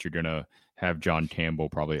out, that you're going to have John Campbell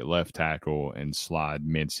probably at left tackle and slide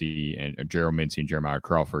Mincy and Gerald Mincy and Jeremiah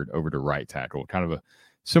Crawford over to right tackle. Kind of a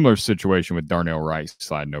similar situation with Darnell Rice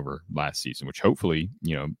sliding over last season, which hopefully,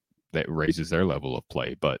 that raises their level of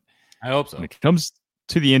play. But I hope so. When it comes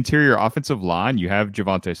to the interior offensive line, you have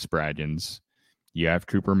Javonte Spraggins, you have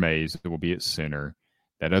Cooper Mays that will be at center.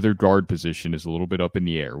 That other guard position is a little bit up in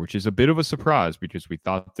the air, which is a bit of a surprise because we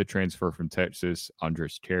thought the transfer from Texas,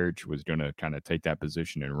 Andres Carriage, was going to kind of take that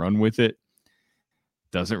position and run with it.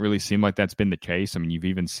 Doesn't really seem like that's been the case. I mean, you've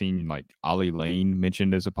even seen like Ollie Lane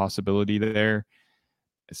mentioned as a possibility there.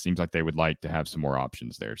 It seems like they would like to have some more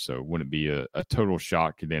options there. So wouldn't be a total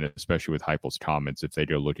shock then, especially with Heupel's comments, if they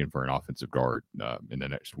go looking for an offensive guard in the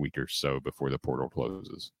next week or so before the portal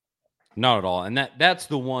closes. Not at all. And that's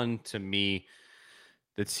the one to me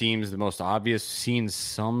that seems the most obvious. Seen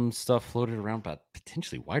some stuff floated around about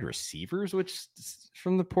potentially wide receivers, which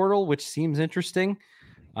from the portal, which seems interesting.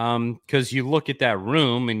 Because you look at that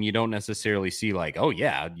room and you don't necessarily see like, oh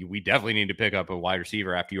yeah, we definitely need to pick up a wide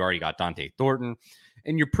receiver after you already got Dante Thornton.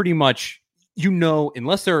 And you're pretty much,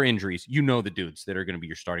 unless there are injuries, the dudes that are going to be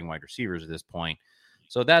your starting wide receivers at this point.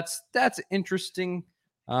 So that's interesting.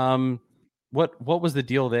 What was the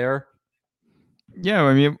deal there? Yeah,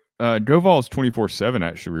 I mean, GoVols 24/7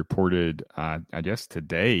 actually reported, I guess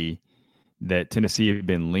today, that Tennessee had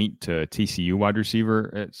been linked to TCU wide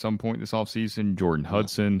receiver at some point this offseason. Jordan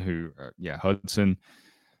Hudson, Hudson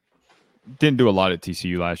didn't do a lot at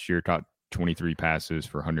TCU last year, caught 23 passes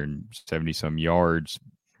for 170 some yards.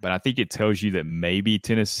 But I think it tells you that maybe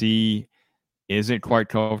Tennessee isn't quite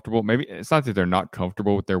comfortable. Maybe it's not that they're not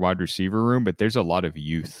comfortable with their wide receiver room, but there's a lot of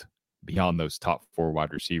youth beyond those top four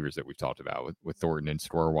wide receivers that we've talked about with Thornton and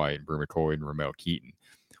Square White and Brew McCoy and Ramel Keaton.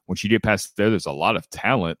 Once you get past there's a lot of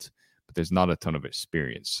talent, but there's not a ton of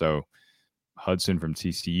experience. So Hudson from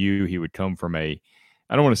TCU, he would come from I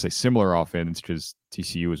don't want to say similar offense because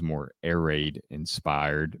TCU is more air raid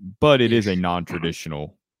inspired, but it is a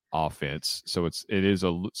non-traditional offense. So it is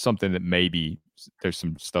something that maybe there's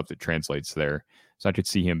some stuff that translates there. So I could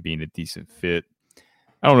see him being a decent fit.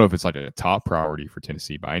 I don't know if it's like a top priority for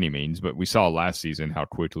Tennessee by any means, but we saw last season how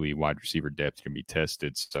quickly wide receiver depth can be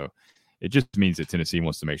tested. So it just means that Tennessee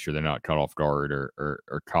wants to make sure they're not caught off guard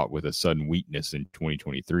or caught with a sudden weakness in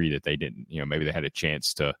 2023 that they didn't, maybe they had a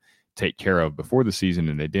chance to take care of before the season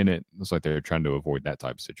and they didn't. It looks like they're trying to avoid that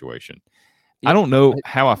type of situation. I don't know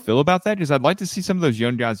how I feel about that because I'd like to see some of those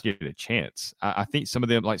young guys get a chance. I think some of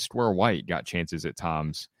them, like Square White, got chances at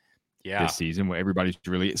times this season where everybody's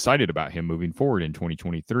really excited about him moving forward in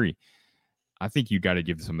 2023. I think you got to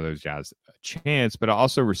give some of those guys a chance, but I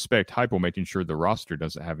also respect Heupel making sure the roster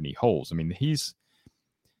doesn't have any holes. I mean,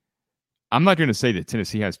 I'm not going to say that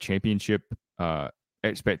Tennessee has championship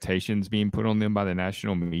expectations being put on them by the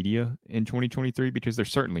national media in 2023 because they're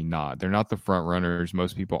certainly not. They're not the front runners.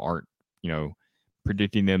 Most people aren't,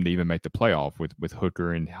 predicting them to even make the playoff with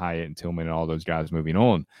Hooker and Hyatt and Tillman and all those guys moving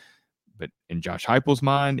on. But in Josh Heupel's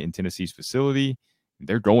mind, in Tennessee's facility,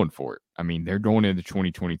 they're going for it. I mean, they're going into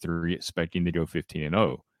 2023 expecting to go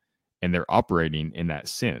 15-0, and they're operating in that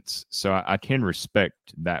sense. So I can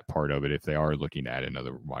respect that part of it if they are looking at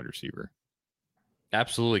another wide receiver.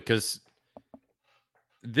 Absolutely, because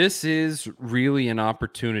this is really an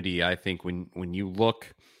opportunity, I think, when you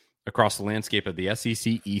look across the landscape of the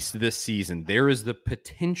SEC East this season, there is the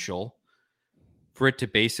potential for it to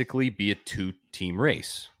basically be a two-team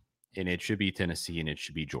race. And it should be Tennessee and it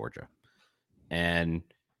should be Georgia. And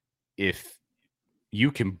if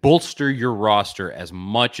you can bolster your roster as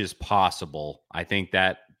much as possible, I think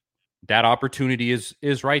that opportunity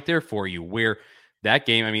is right there for you. Where that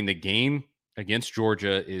game, I mean, the game against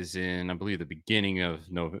Georgia is in, I believe, the beginning of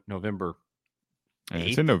November.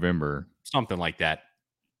 It's in November. Something like that.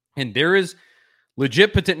 And there is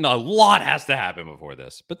legit potential. A lot has to happen before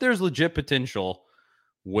this, but there's legit potential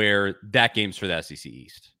where that game's for the SEC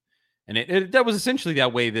East. And that was essentially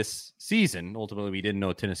that way this season. Ultimately, we didn't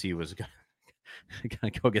know Tennessee was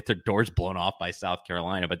going to go get their doors blown off by South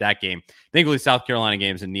Carolina. But that game, thankfully, South Carolina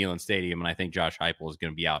game's in Neyland Stadium, and I think Josh Heupel is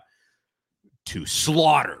going to be out to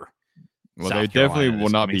slaughter. Well, they definitely will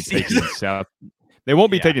not be taking South. They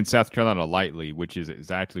won't be taking South Carolina lightly, which is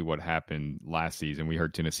exactly what happened last season. We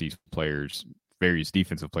heard Tennessee's players, various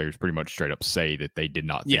defensive players, pretty much straight up say that they did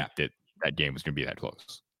not think that game was going to be that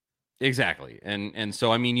close. Exactly. And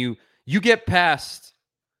so, I mean, you get past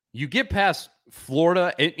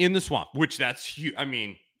Florida in the swamp, which that's huge. I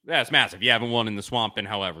mean, that's massive. You haven't won in the swamp in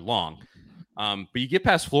however long. But you get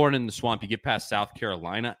past Florida in the swamp, you get past South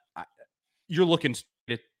Carolina, you're looking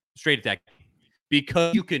straight at that,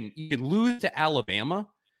 because you can lose to Alabama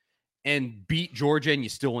and beat Georgia and you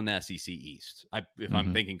still win the SEC East. If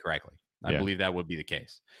I'm thinking correctly, I believe that would be the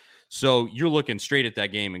case. So you're looking straight at that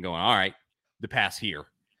game and going, all right, the pass here.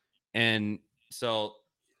 And so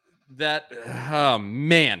that, oh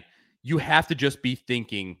man, you have to just be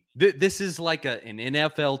thinking this is like an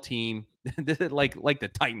NFL team, like the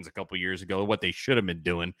Titans a couple years ago. What they should have been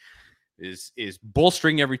doing is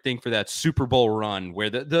bolstering everything for that Super Bowl run where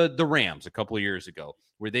the Rams a couple of years ago,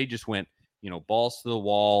 where they just went, balls to the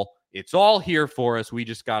wall. It's all here for us. We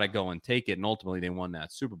just got to go and take it. And ultimately they won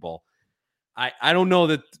that Super Bowl. I don't know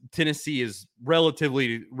that Tennessee is relative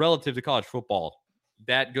to college football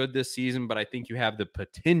that good this season, but I think you have the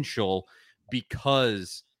potential,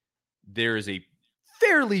 because there is a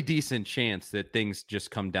fairly decent chance that things just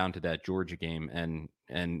come down to that Georgia game,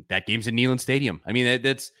 and that game's in Neyland Stadium. I mean,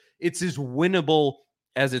 it's as winnable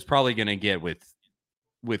as it's probably going to get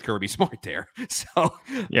with Kirby Smart there. So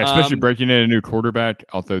yeah, especially breaking in a new quarterback.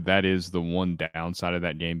 Although that is the one downside of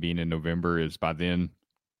that game being in November, is by then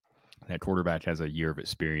that quarterback has a year of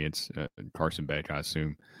experience. Carson Beck, I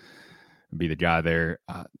assume, would be the guy there.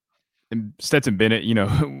 And Stetson Bennett,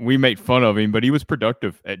 we made fun of him, but he was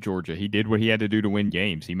productive at Georgia. He did what he had to do to win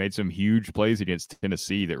games. He made some huge plays against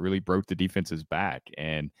Tennessee that really broke the defense's back.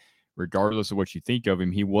 And regardless of what you think of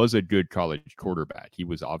him, he was a good college quarterback. He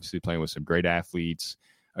was obviously playing with some great athletes,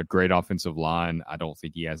 a great offensive line. I don't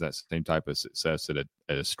think he has that same type of success at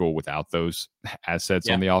a school without those assets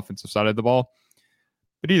on the offensive side of the ball.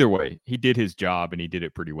 But either way, he did his job, and he did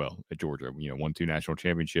it pretty well at Georgia. Won 2 national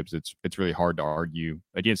championships. It's really hard to argue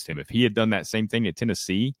against him. If he had done that same thing at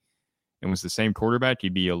Tennessee and was the same quarterback,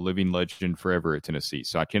 he'd be a living legend forever at Tennessee.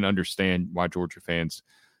 So I can understand why Georgia fans,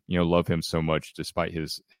 love him so much, despite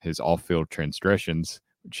his off-field transgressions,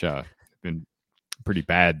 which have been pretty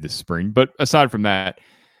bad this spring. But aside from that,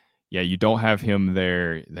 yeah, you don't have him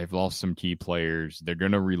there. They've lost some key players. They're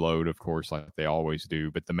going to reload, of course, like they always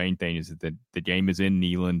do. But the main thing is that the game is in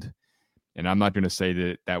Neyland. And I'm not going to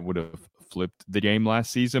say that would have flipped the game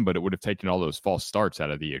last season, but it would have taken all those false starts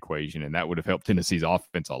out of the equation. And that would have helped Tennessee's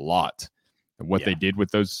offense a lot. And what they did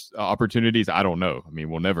with those opportunities, I don't know. I mean,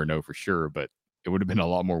 we'll never know for sure, but it would have been a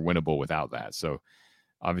lot more winnable without that. So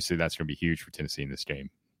obviously that's going to be huge for Tennessee in this game.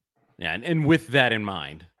 Yeah, and with that in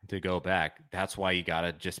mind, to go back, that's why you got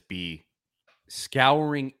to just be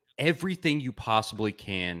scouring everything you possibly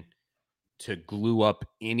can to glue up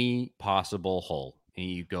any possible hole. And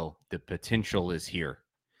you go, the potential is here.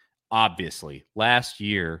 Obviously, last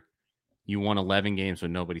year, you won 11 games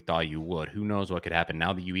when nobody thought you would. Who knows what could happen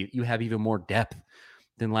now that you have even more depth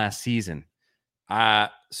than last season.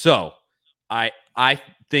 So I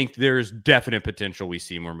think there's definite potential we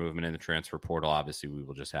see more movement in the transfer portal. Obviously, we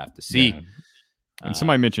will just have to see. Yeah. And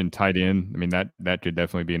somebody mentioned tight end. I mean, that could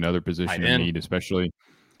definitely be another position of need, especially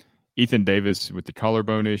Ethan Davis with the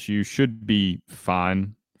collarbone issue should be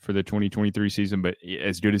fine for the 2023 season. But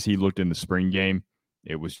as good as he looked in the spring game,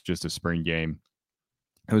 it was just a spring game.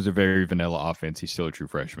 It was a very vanilla offense. He's still a true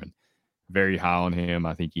freshman. Very high on him.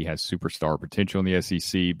 I think he has superstar potential in the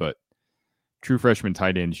SEC, but true freshman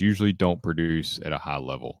tight ends usually don't produce at a high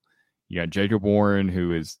level. You got Jacob Warren,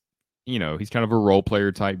 who is, he's kind of a role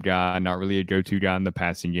player type guy, not really a go-to guy in the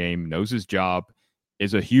passing game, knows his job,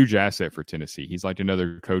 is a huge asset for Tennessee. He's like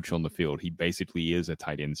another coach on the field. He basically is a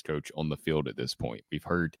tight ends coach on the field at this point. We've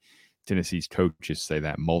heard Tennessee's coaches say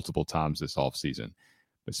that multiple times this offseason.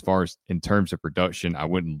 As far as in terms of production, I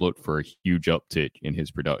wouldn't look for a huge uptick in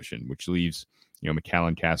his production, which leaves,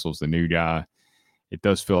 McAllen Castle's the new guy. It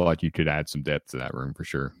does feel like you could add some depth to that room for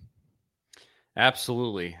sure.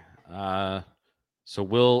 Absolutely. So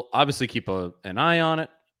we'll obviously keep an eye on it.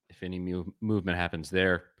 If any movement happens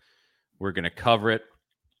there, we're going to cover it.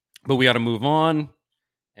 But we got to move on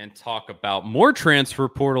and talk about more transfer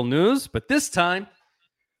portal news, but this time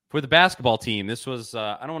for the basketball team. This was,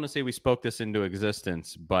 I don't want to say we spoke this into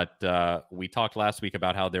existence, but we talked last week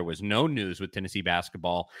about how there was no news with Tennessee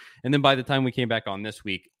basketball. And then by the time we came back on this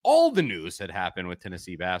week, all the news had happened with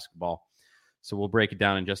Tennessee basketball. So we'll break it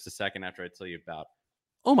down in just a second after I tell you about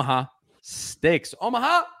Omaha Steaks.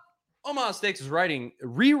 Omaha Steaks is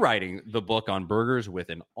rewriting the book on burgers with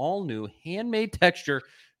an all-new handmade texture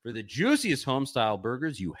for the juiciest home-style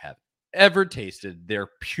burgers you have ever tasted. Their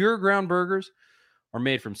Pure Ground burgers are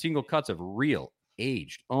made from single cuts of real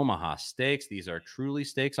aged Omaha steaks. These are truly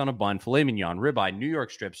steaks on a bun, filet mignon, ribeye, New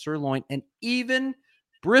York strip, sirloin, and even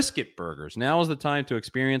brisket burgers. Now is the time to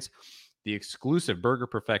experience the exclusive Burger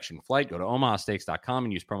Perfection flight. Go to omahasteaks.com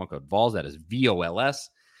and use promo code VOLS. That is VOLS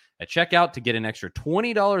at checkout to get an extra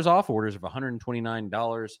 $20 off orders of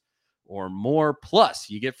 $129 or more. Plus,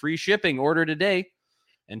 you get free shipping. Order today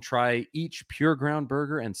and try each Pure Ground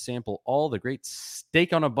burger and sample all the great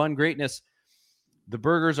steak on a bun greatness. The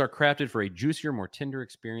burgers are crafted for a juicier, more tender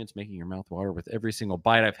experience, making your mouth water with every single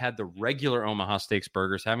bite. I've had the regular Omaha Steaks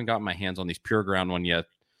burgers. Haven't gotten my hands on these Pure Ground one yet.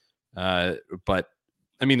 But,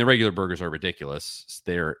 I mean, the regular burgers are ridiculous.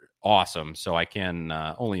 They're awesome. So I can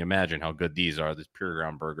only imagine how good these are, these Pure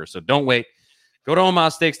Ground burgers. So don't wait. Go to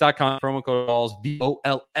omahasteaks.com, promo code VOLS,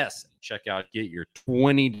 VOLS. Check out, get your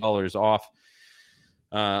 $20 off.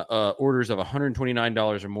 Orders of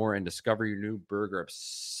 $129 or more and discover your new burger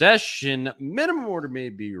obsession. Minimum order may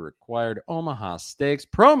be required. Omaha Steaks,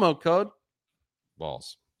 promo code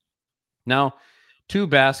VOLS. Now, to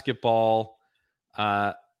basketball.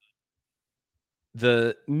 The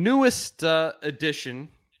newest addition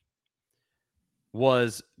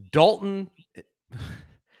was Dalton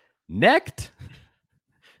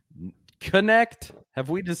Connect. Have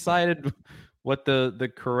we decided what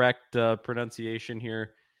the correct pronunciation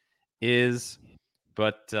here is?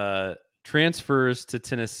 But transfers to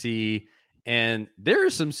Tennessee, and there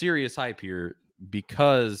is some serious hype here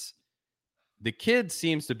because the kid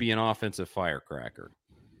seems to be an offensive firecracker,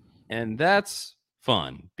 and that's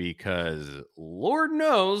fun because Lord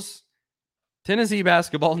knows Tennessee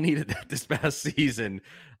basketball needed that this past season.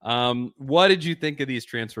 What did you think of these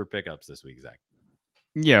transfer pickups this week, Zach?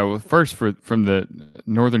 Yeah, well, first from the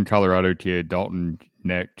Northern Colorado kid, Dalton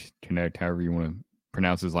Connect, however you want to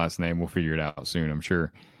pronounce his last name, we'll figure it out soon, I'm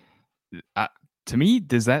sure. To me,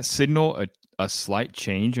 does that signal a slight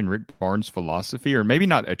change in Rick Barnes' philosophy, or maybe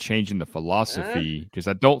not a change in the philosophy, because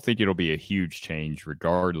I don't think it'll be a huge change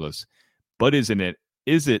regardless. But is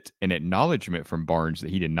it an acknowledgement from Barnes that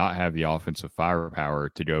he did not have the offensive firepower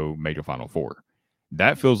to go make a Final Four?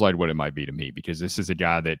 That feels like what it might be to me, because this is a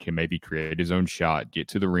guy that can maybe create his own shot, get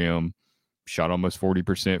to the rim, shot almost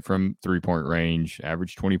 40% from three-point range,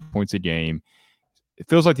 average 20 points a game. It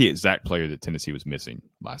feels like the exact player that Tennessee was missing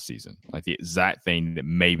last season, like the exact thing that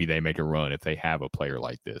maybe they make a run if they have a player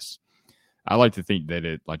like this. I like to think that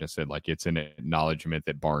it, like I said, like it's an acknowledgement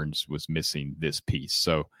that Barnes was missing this piece.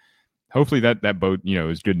 So hopefully that both,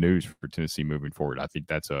 is good news for Tennessee moving forward. I think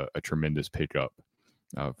that's a tremendous pickup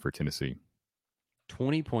for Tennessee.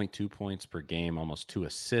 20.2 points per game, almost 2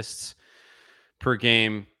 assists per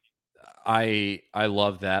game. I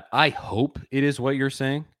love that. I hope it is what you're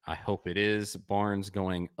saying. I hope it is Barnes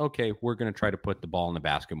going, okay, we're going to try to put the ball in the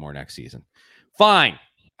basket more next season. Fine,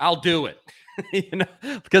 I'll do it.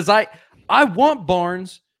 Because I want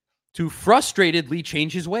Barnes to frustratedly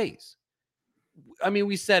change his ways. I mean,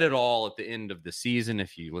 we said it all at the end of the season.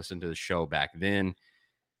 If you listen to the show back then,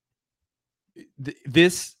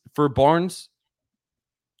 this for Barnes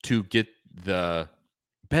to get the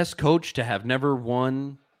best coach to have never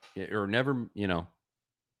won or never,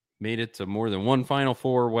 made it to more than one Final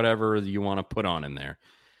Four, whatever you want to put on in there.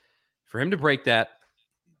 For him to break that,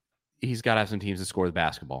 he's got to have some teams that score the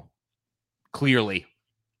basketball. Clearly.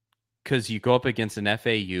 Because you go up against an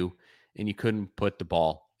FAU and you couldn't put the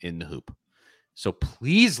ball in the hoop. So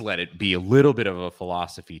please let it be a little bit of a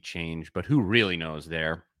philosophy change, but who really knows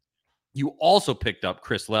there? You also picked up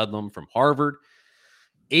Chris Ledlum from Harvard.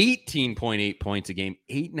 18.8 points a game,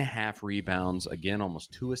 8.5 rebounds. Again,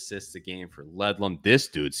 almost 2 assists a game for Ledlum. This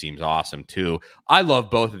dude seems awesome, too. I love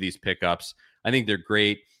both of these pickups. I think they're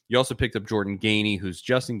great. You also picked up Jordan Gainey, who's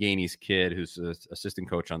Justin Gainey's kid, who's an assistant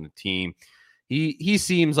coach on the team. He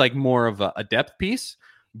seems like more of a depth piece,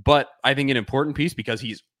 but I think an important piece because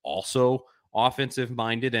he's also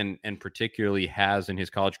offensive-minded and particularly has in his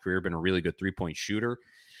college career been a really good three-point shooter.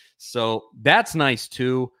 So that's nice,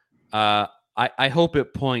 too. I hope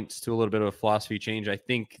it points to a little bit of a philosophy change. I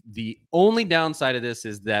think the only downside of this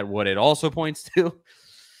is that what it also points to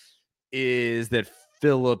is that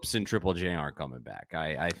Phillips and Triple J aren't coming back.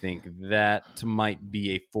 I think that might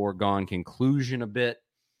be a foregone conclusion a bit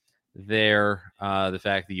there. The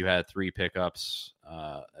fact that you had 3 pickups,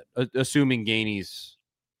 assuming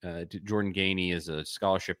Jordan Gainey is a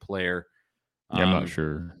scholarship player. Yeah, I'm not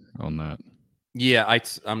sure on that. Yeah,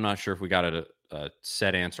 I'm not sure if we got a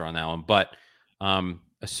set answer on that one, but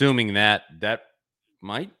assuming that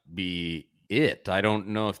might be it. I don't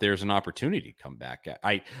know if there's an opportunity to come back.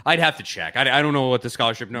 I'd have to check. I don't know what the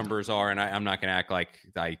scholarship numbers are, and I'm not going to act like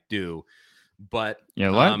I do. But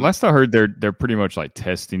last I heard, they're pretty much like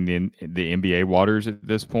testing the NBA waters at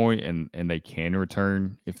this point, and they can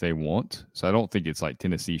return if they want. So I don't think it's like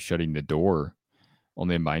Tennessee shutting the door on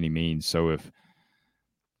them by any means. So if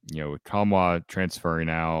with Kamwa transferring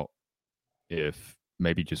out, if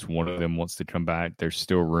maybe just one of them wants to come back, there's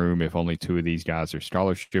still room. If only two of these guys are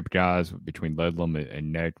scholarship guys between Ledlam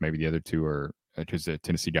and Neck, maybe the other two are, because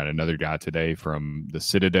Tennessee got another guy today from the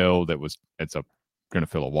Citadel that's going to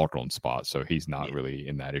fill a walk-on spot, so he's not really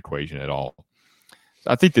in that equation at all. So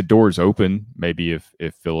I think the door's open. Maybe if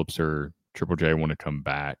Phillips or Triple J want to come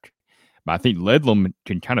back, but I think Ledlam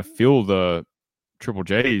can kind of fill the Triple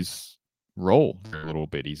J's role a little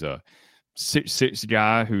bit. He's a 6'6"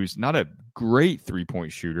 guy who's not a great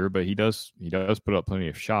 3-point shooter, but he does put up plenty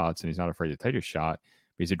of shots, and he's not afraid to take a shot.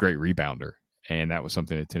 But he's a great rebounder, and that was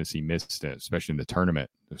something that Tennessee missed, especially in the tournament,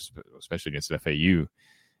 especially against FAU.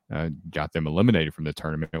 Got them eliminated from the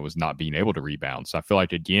tournament. It was not being able to rebound. So I feel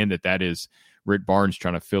like, again, that is Rick Barnes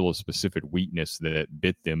trying to fill a specific weakness that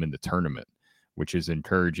bit them in the tournament, which is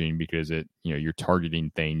encouraging because you're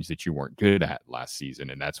targeting things that you weren't good at last season,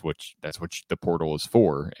 and that's what the portal is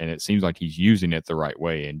for. And it seems like he's using it the right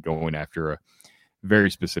way and going after a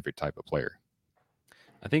very specific type of player.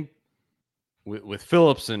 I think with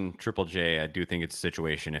Phillips and Triple J, I do think it's a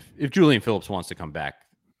situation. If Julian Phillips wants to come back,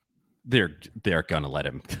 they're gonna let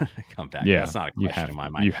him come back. Yeah, that's not a question in my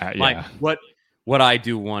mind. What I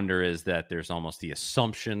do wonder is that there's almost the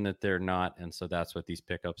assumption that they're not, and so that's what these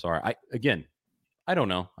pickups are. I don't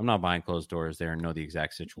know. I'm not behind closed doors there and know the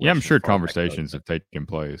exact situation. Yeah, I'm sure conversations have taken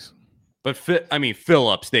place. But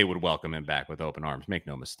Phillips, they would welcome him back with open arms. Make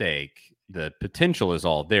no mistake. The potential is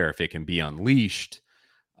all there if it can be unleashed.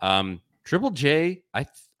 Triple J,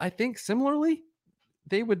 I think similarly,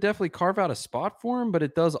 they would definitely carve out a spot for him, but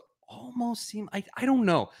it does almost seem, I don't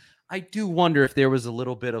know. I do wonder if there was a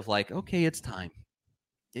little bit of like, okay, it's time.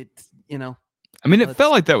 It's, I mean, it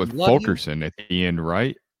felt like that with Fulkerson at the end,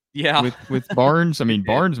 right? Yeah. With Barnes. I mean,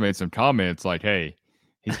 Barnes made some comments like, hey,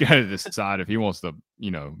 he's got to decide if he wants to,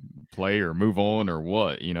 play or move on or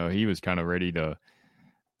what. He was kind of ready to,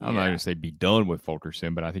 I'm not going to say be done with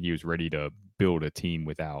Fulkerson, but I think he was ready to build a team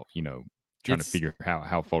without, trying to figure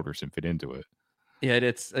how Fulkerson fit into it. Yeah,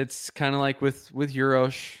 it's kind of like with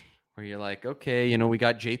Urosh, where you're like, okay, we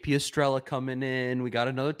got JP Estrella coming in, we got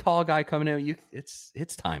another tall guy coming in. It's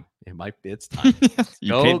time. It's time.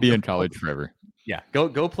 You can't be in college forever. Yeah,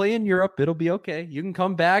 go play in Europe. It'll be okay. You can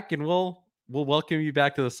come back, and we'll welcome you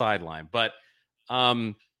back to the sideline. But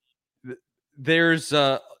there's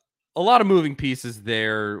a lot of moving pieces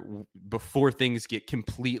there before things get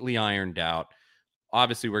completely ironed out.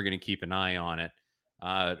 Obviously, we're going to keep an eye on it.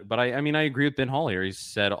 But I agree with Ben Hall here. He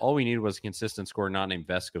said all we needed was a consistent scorer not named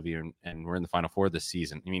Vescovi, and we're in the Final Four this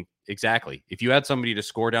season. I mean, exactly. If you had somebody to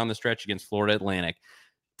score down the stretch against Florida Atlantic,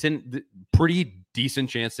 pretty decent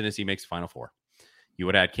chance Tennessee makes the Final Four. You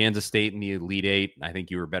would have had Kansas State in the Elite Eight. I think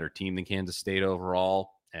you were a better team than Kansas State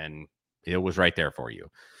overall, and it was right there for you.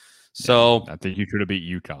 So I think you could have beat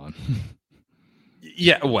UConn.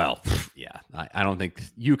 Yeah, well, yeah. I don't think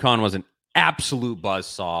UConn was an absolute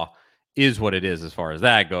buzzsaw. Is what it is as far as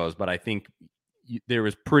that goes. But I think there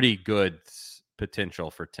was pretty good potential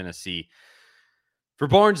for Tennessee, for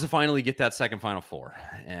Barnes to finally get that second Final Four.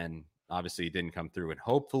 And obviously it didn't come through. And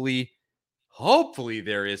hopefully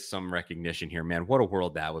there is some recognition here, man. What a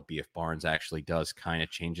world that would be if Barnes actually does kind of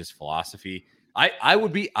change his philosophy. I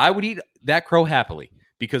would eat that crow happily,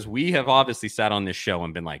 because we have obviously sat on this show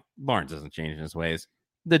and been like, Barnes doesn't change in his ways.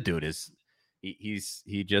 The dude is,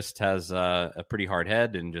 he just has a pretty hard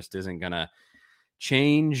head and just isn't gonna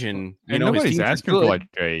change. And nobody's asking for like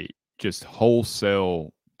a just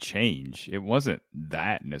wholesale change. It wasn't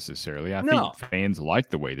that necessarily. I think fans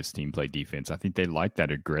like the way this team played defense. I think they like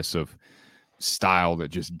that aggressive style that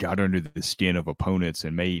just got under the skin of opponents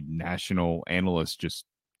and made national analysts just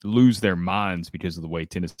lose their minds because of the way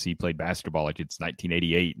Tennessee played basketball, like it's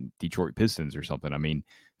 1988 and Detroit Pistons or something. I mean,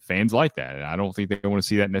 fans like that, and I don't think they want to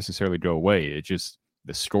see that necessarily go away. It just,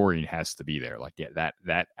 the scoring has to be there. Like, yeah,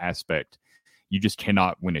 that aspect, you just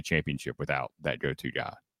cannot win a championship without that go-to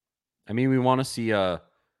guy. I mean, we want to see a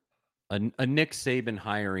Nick Saban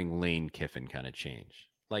hiring Lane Kiffin kind of change.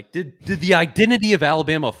 Like, did the identity of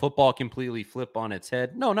Alabama football completely flip on its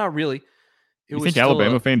head? No, not really. You think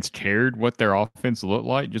Alabama fans cared what their offense looked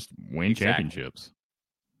like? Just win championships.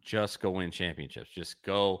 Just go win championships. Just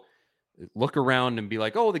go look around and be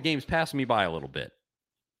like, oh, the game's passing me by a little bit.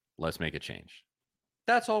 Let's make a change.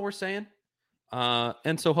 That's all we're saying.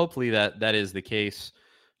 And so hopefully that is the case.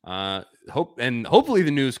 Hopefully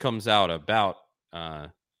the news comes out about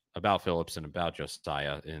Phillips and about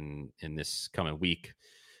Josiah in this coming week.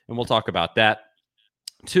 and we'll talk about that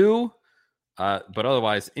too. But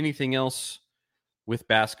otherwise, anything else with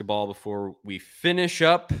basketball before we finish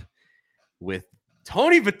up with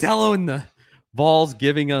Tony Vitello and the Vols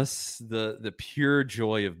giving us the pure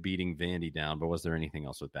joy of beating Vandy down? But was there anything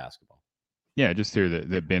else with basketball? Yeah, just here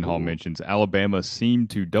that Ben Hall mentions Alabama seemed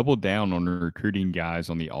to double down on recruiting guys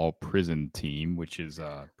on the all-prison team, which is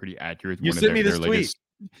pretty accurate. You sent me this tweet.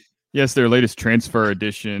 Yes, their latest transfer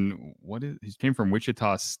edition. He came from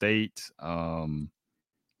Wichita State.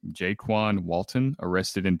 Jaquan Walton,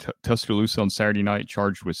 arrested in Tuscaloosa on Saturday night,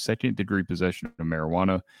 charged with second-degree possession of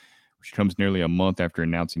marijuana, which comes nearly a month after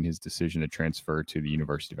announcing his decision to transfer to the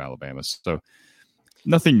University of Alabama. So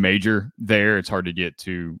nothing major there. It's hard to get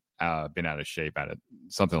to been out of shape out of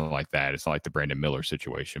something like that. It's not like the Brandon Miller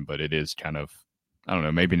situation, but it is kind of, I don't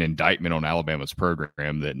know, maybe an indictment on Alabama's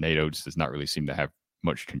program that Nate Oates does not really seem to have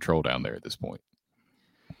much control down there at this point.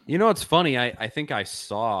 You know, it's funny. I think I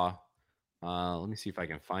saw, let me see if I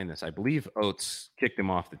can find this. I believe Oates kicked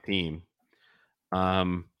him off the team.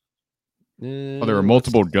 Well, there were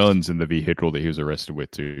multiple guns in the vehicle that he was arrested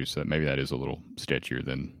with too, so maybe that is a little sketchier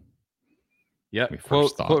than. Yeah,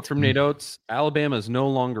 quote from Nate Oates: Alabama is no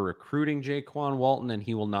longer recruiting Jaquan Walton, and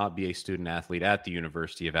he will not be a student athlete at the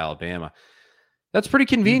University of Alabama. That's pretty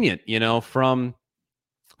convenient, you know, from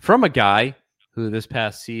a guy who this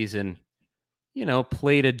past season, you know,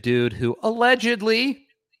 played a dude who allegedly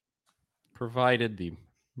provided the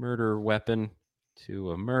murder weapon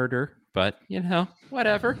to a murder, but, you know,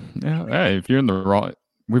 whatever. Yeah, hey, if you're in the wrong,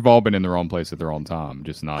 we've all been in the wrong place at the wrong time,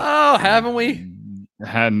 just not. Oh, haven't we?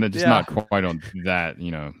 Not quite on that, you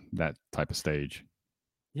know, that type of stage.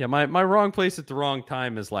 Yeah, my wrong place at the wrong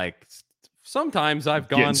time is like sometimes I've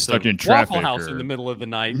gone stuck to in traffic Waffle House in the middle of the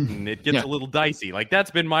night and it gets a little dicey. Like that's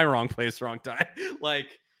been my wrong place, wrong time. Like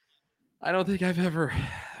I don't think I've ever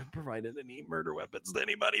provided any murder weapons to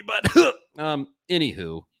anybody, but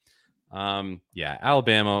anywho, yeah,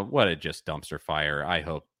 Alabama, what a just dumpster fire. I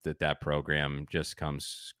hope that program just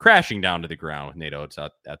comes crashing down to the ground with Nate Oates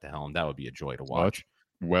at the helm. That would be a joy to watch.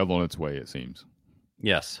 Well on its way, it seems.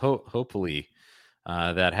 Yes, hopefully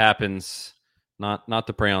that happens. Not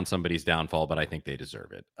to prey on somebody's downfall, but I think they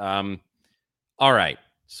deserve it. All right,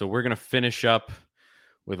 so we're going to finish up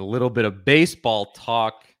with a little bit of baseball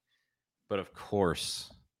talk, but of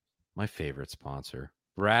course, my favorite sponsor,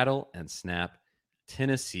 Rattle and Snap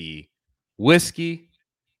Tennessee Whiskey.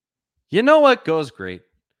 You know what goes great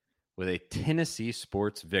with a Tennessee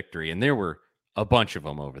sports victory? And there were a bunch of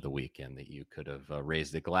them over the weekend that you could have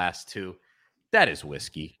raised a glass to. That is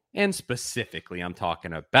whiskey. And specifically, I'm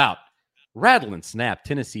talking about Rattle and Snap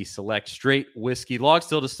Tennessee Select Straight Whiskey. Log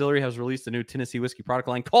Still Distillery has released a new Tennessee whiskey product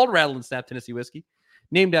line called Rattle and Snap Tennessee Whiskey.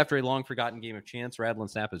 Named after a long-forgotten game of chance, Rattle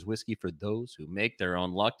and Snap is whiskey for those who make their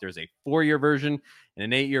own luck. There's a 4-year version and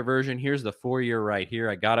an 8-year version. Here's the 4-year right here.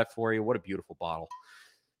 I got it for you. What a beautiful bottle.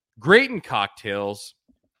 Great in cocktails.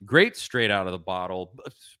 Great straight out of the bottle.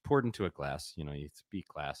 Poured into a glass. You know, you be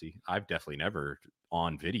classy. I've definitely never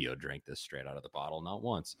on video drank this straight out of the bottle. Not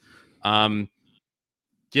once.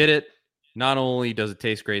 Get it. Not only does it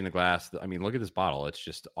taste great in the glass, I mean, look at this bottle. It's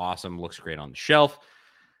just awesome. Looks great on the shelf.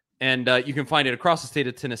 And you can find it across the state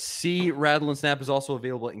of Tennessee. Rattle and Snap is also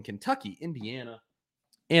available in Kentucky, Indiana,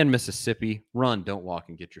 and Mississippi. Run, don't walk,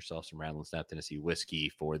 and get yourself some Rattle and Snap Tennessee whiskey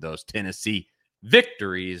for those Tennessee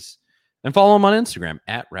victories. And follow them on Instagram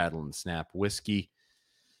at Rattle and Snap Whiskey.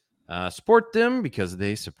 Support them because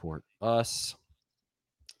they support us.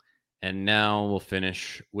 And now we'll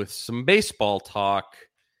finish with some baseball talk.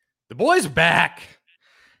 The boys are back.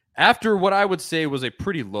 After what I would say was a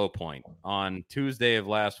pretty low point on Tuesday of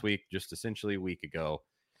last week, just essentially a week ago,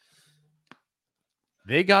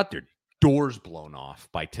 they got their doors blown off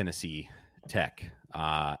by Tennessee Tech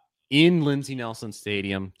in Lindsey Nelson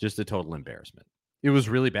Stadium. Just a total embarrassment. It was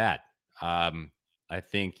really bad. I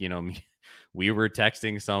think, you know, we were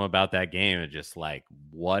texting some about that game and just like,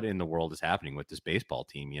 what in the world is happening with this baseball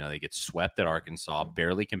team? You know, they get swept at Arkansas,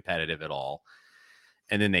 barely competitive at all.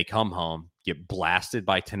 And then they come home, get blasted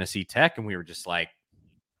by Tennessee Tech. And we were just like,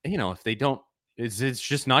 you know, if they don't, it's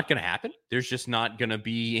just not going to happen. There's just not going to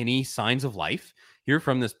be any signs of life here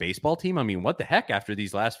from this baseball team. I mean, what the heck after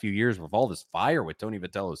these last few years with all this fire with Tony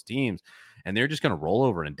Vitello's teams, and they're just going to roll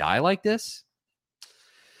over and die like this?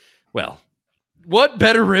 Well, what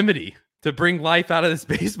better remedy to bring life out of this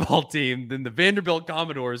baseball team than the Vanderbilt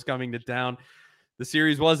Commodores coming to town? The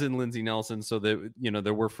series was in Lindsey Nelson, so that, you know,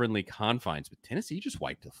 there were friendly confines, but Tennessee just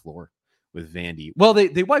wiped the floor with Vandy. Well,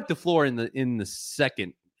 they wiped the floor in the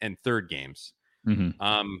second and third games.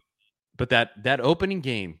 Mm-hmm. But that opening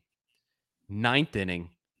game, ninth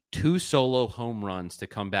inning, 2 solo home runs to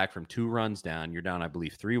come back from 2 runs down. You're down, I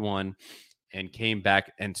believe, 3-1, and came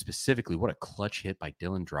back. And specifically, what a clutch hit by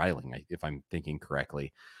Dylan Dreiling, if I'm thinking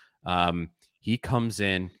correctly. He comes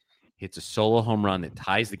in, hits a solo home run that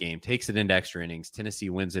ties the game, takes it into extra innings. Tennessee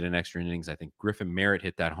wins it in extra innings. I think Griffin Merritt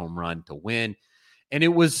hit that home run to win. And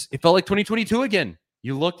it felt like 2022 again.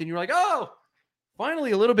 You looked and you were like, oh,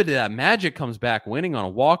 finally a little bit of that magic comes back, winning on a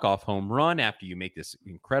walk-off home run after you make this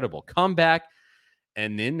incredible comeback.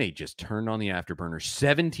 And then they just turned on the afterburner,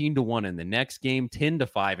 17-1 in the next game,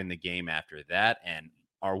 10-5 in the game after that. And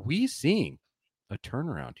are we seeing a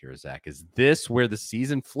turnaround here, Zach? Is this where the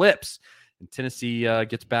season flips and Tennessee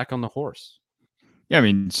gets back on the horse? Yeah, I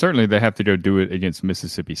mean, certainly they have to go do it against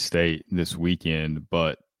Mississippi State this weekend,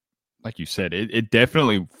 but like you said, it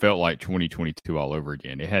definitely felt like 2022 all over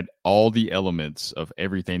again. It had all the elements of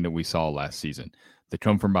everything that we saw last season. The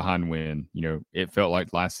come from behind win, it felt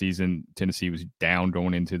like last season Tennessee was down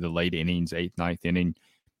going into the late innings, 8th, 9th inning.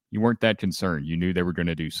 You weren't that concerned. You knew they were going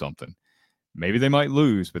to do something. Maybe they might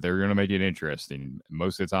lose, but they were going to make it interesting.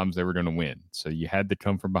 Most of the times they were going to win. So you had the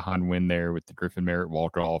come from behind win there with the Griffin Merritt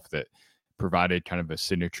walk-off that provided kind of a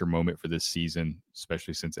signature moment for this season,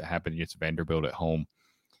 especially since it happened against Vanderbilt at home.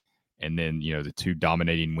 And then, the 2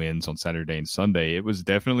 dominating wins on Saturday and Sunday. It was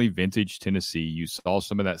definitely vintage Tennessee. You saw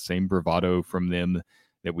some of that same bravado from them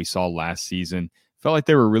that we saw last season. Felt like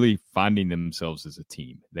they were really finding themselves as a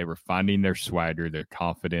team. They were finding their swagger, their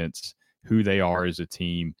confidence, who they are as a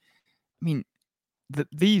team. I mean,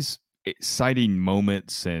 these exciting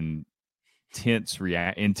moments and intense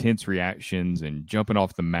reactions and jumping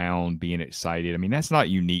off the mound, being excited. I mean, that's not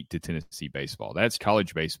unique to Tennessee baseball. That's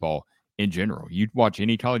college baseball in general. You'd watch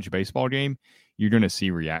any college baseball game, you're going to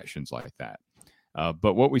see reactions like that.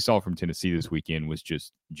 But what we saw from Tennessee this weekend was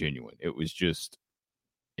just genuine. It was just,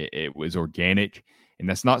 it was organic. And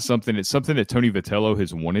that's not something, it's something that Tony Vitello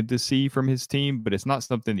has wanted to see from his team, but it's not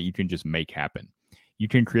something that you can just make happen. You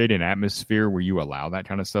can create an atmosphere where you allow that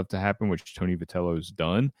kind of stuff to happen, which Tony Vitello has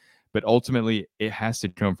done. But ultimately, it has to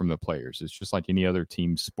come from the players. It's just like any other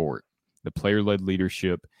team sport. The player-led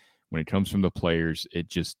leadership, when it comes from the players,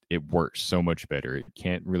 it works so much better. It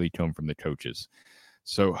can't really come from the coaches.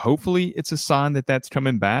 So hopefully it's a sign that that's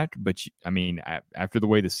coming back. But, I mean, after the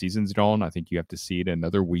way the season's gone, I think you have to see it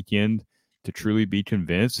another weekend to truly be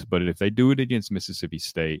convinced. But if they do it against Mississippi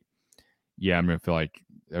State, yeah, I'm going to feel like,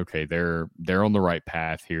 okay, they're on the right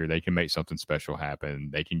path here. They can make something special happen.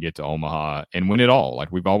 They can get to Omaha and win it all. Like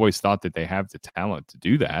we've always thought that they have the talent to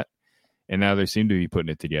do that. And now they seem to be putting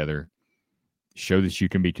it together. Show that you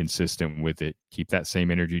can be consistent with it. Keep that same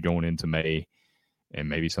energy going into May, and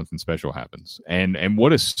maybe something special happens. And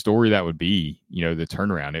what a story that would be, the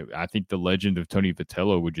turnaround. I think the legend of Tony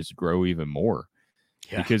Vitello would just grow even more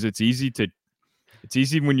because it's easy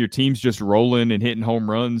when your team's just rolling and hitting home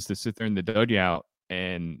runs to sit there in the dugout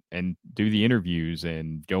and do the interviews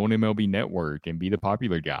and go on MLB Network and be the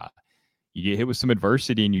popular guy. You get hit with some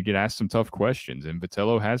adversity and you get asked some tough questions. And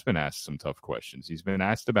Vitello has been asked some tough questions. He's been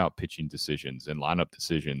asked about pitching decisions and lineup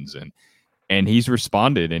decisions, and he's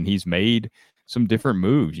responded and he's made some different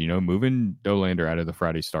moves, moving Dolander out of the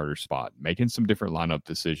Friday starter spot, making some different lineup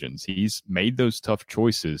decisions. He's made those tough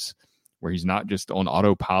choices where he's not just on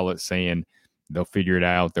autopilot saying they'll figure it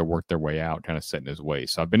out, they'll work their way out, kind of setting his way.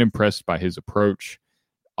 So I've been impressed by his approach.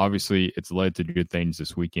 Obviously, it's led to good things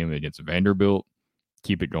this weekend against Vanderbilt.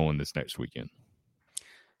 Keep it going this next weekend.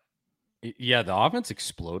 Yeah, the offense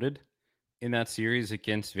exploded in that series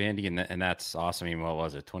against Vandy, and that's awesome. I mean, what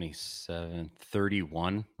was it,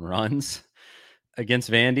 31 runs against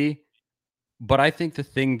Vandy? But I think the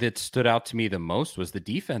thing that stood out to me the most was the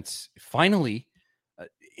defense. Finally,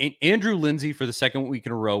 Andrew Lindsay for the second week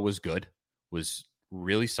in a row was good, was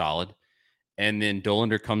really solid. And then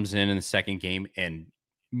Dolander comes in the second game and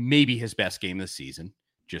maybe his best game of the season.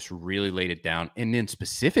 Just really laid it down. And then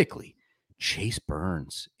specifically, Chase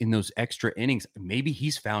Burns in those extra innings, maybe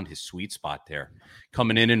he's found his sweet spot there.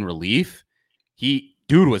 Coming in relief,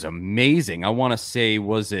 dude was amazing. I want to say,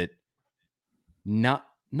 was it not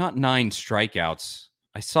 9 strikeouts?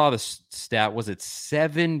 I saw the stat. Was it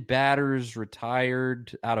 7 batters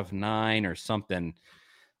retired out of 9 or something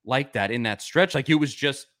like that in that stretch? Like it was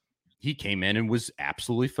just, he came in and was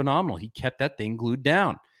absolutely phenomenal. He kept that thing glued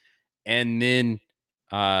down. And then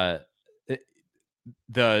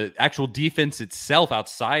the actual defense itself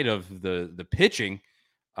outside of the pitching,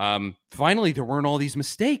 finally there weren't all these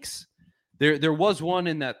mistakes. There was one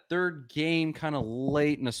in that third game kind of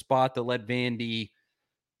late in a spot that led Vandy.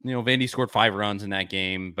 Vandy scored 5 runs in that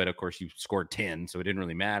game, but of course you scored 10, so it didn't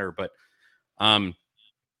really matter. But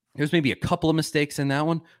there's maybe a couple of mistakes in that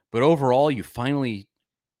one, but overall you finally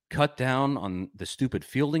cut down on the stupid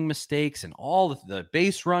fielding mistakes, and all the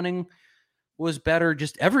base running was better.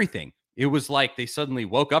 Just everything. It was like they suddenly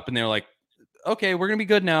woke up and they're like, okay, we're going to be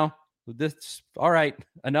good now. This, all right,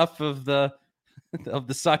 enough of the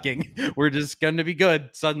sucking. We're just going to be good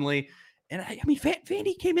suddenly. And I mean,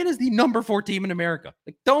 Vandy came in as the number 4 team in America.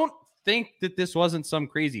 Like, don't think that this wasn't some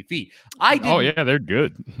crazy feat. Oh yeah, they're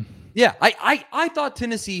good. Yeah, I thought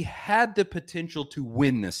Tennessee had the potential to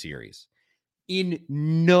win this series. In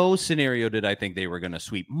no scenario did I think they were going to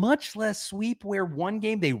sweep, much less sweep where one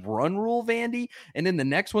game they run rule Vandy and in the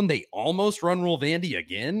next one they almost run rule Vandy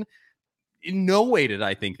again. In no way did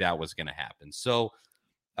I think that was going to happen. So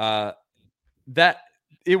that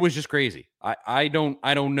it was just crazy. I don't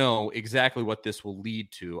know exactly what this will lead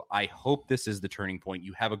to. I hope this is the turning point.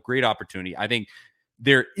 You have a great opportunity. I think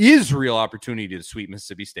there is real opportunity to sweep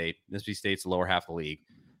Mississippi State. Mississippi State's the lower half of the league.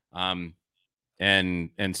 And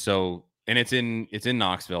it's in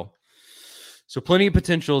Knoxville. So plenty of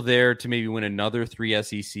potential there to maybe win another 3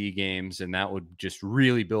 SEC games, and that would just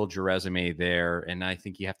really build your resume there. And I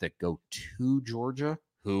think you have to go to Georgia,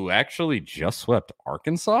 who actually just swept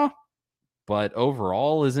Arkansas, but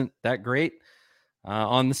overall isn't that great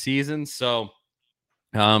on the season. So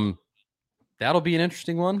that'll be an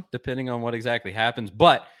interesting one, depending on what exactly happens.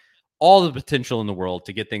 But all the potential in the world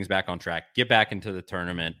to get things back on track, get back into the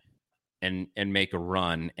tournament, and make a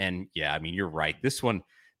run. And yeah, I mean, you're right. This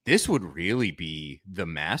would really be the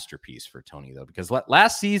masterpiece for Tony, though, because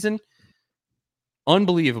last season,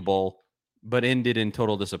 unbelievable, but ended in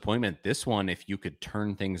total disappointment. This one, if you could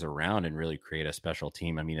turn things around and really create a special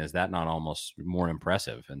team, I mean, is that not almost more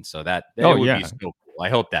impressive? And so that would be so cool. I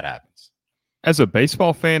hope that happens. As a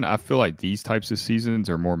baseball fan, I feel like these types of seasons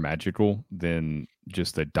are more magical than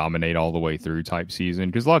just the dominate all the way through type season.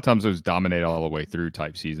 Because a lot of times those dominate all the way through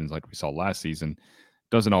type seasons, like we saw last season,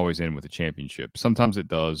 doesn't always end with a championship. Sometimes it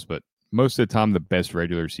does, but most of the time the best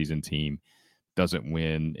regular season team doesn't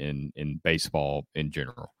win in baseball in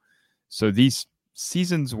general. So these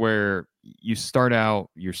seasons where you start out,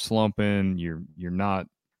 you're slumping, you're not,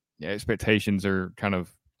 expectations are kind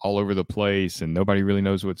of all over the place and nobody really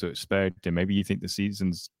knows what to expect. And maybe you think the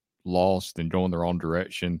season's lost and going the wrong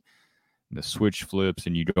direction. And the switch flips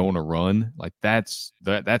and you go on a run. Like that's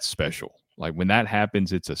special. Like when that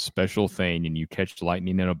happens, it's a special thing and you catch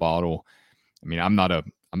lightning in a bottle. I mean, I'm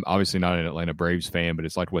obviously not an Atlanta Braves fan, but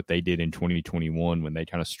it's like what they did in 2021 when they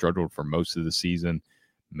kind of struggled for most of the season,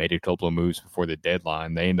 made a couple of moves before the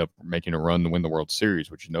deadline. They end up making a run to win the World Series,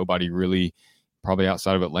 which nobody really, probably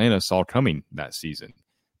outside of Atlanta, saw coming that season.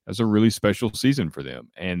 That's a really special season for them.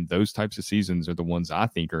 And those types of seasons are the ones I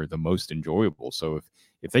think are the most enjoyable. So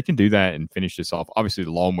if they can do that and finish this off, obviously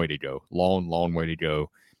the long way to go, long way to go.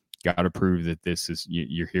 Got to prove that this is,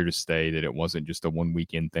 you're here to stay, that it wasn't just a one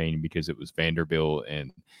weekend thing because it was Vanderbilt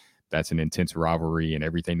and that's an intense rivalry and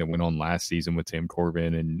everything that went on last season with Tim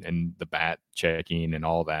Corbin and the bat checking and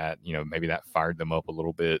all that, maybe that fired them up a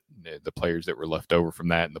little bit, the players that were left over from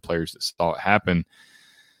that and the players that saw it happen.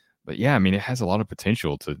 But yeah, I mean, it has a lot of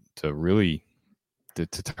potential to really to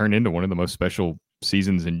turn into one of the most special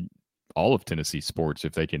seasons in all of Tennessee sports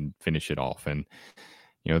if they can finish it off. And,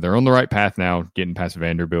 they're on the right path now, getting past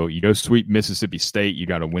Vanderbilt. You go sweep Mississippi State, you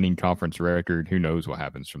got a winning conference record. Who knows what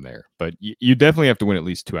happens from there? But you definitely have to win at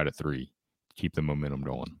least 2 out of 3 to keep the momentum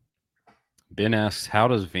going. Ben asks, how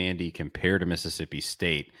does Vandy compare to Mississippi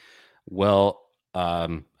State? Well,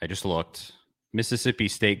 I just looked. Mississippi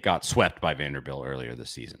State got swept by Vanderbilt earlier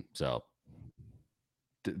this season. So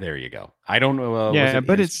there you go. I don't know.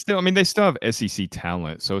 It's still, I mean, they still have SEC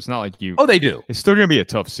talent. So it's not like you. Oh, they do. It's still going to be a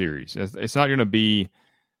tough series. It's not going to be,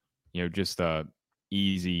 just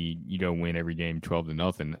easy, you go win every game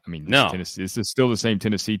 12-0. I mean, no. This is still the same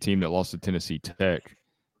Tennessee team that lost to Tennessee Tech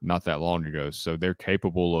not that long ago. So they're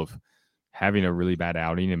capable of having a really bad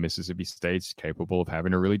outing, and Mississippi State's capable of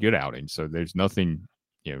having a really good outing. So there's nothing,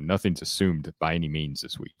 nothing's assumed by any means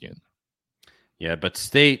this weekend. Yeah, but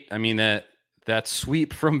State, I mean, that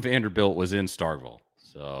sweep from Vanderbilt was in Starkville.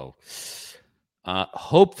 So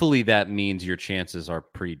hopefully that means your chances are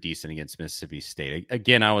pretty decent against Mississippi State.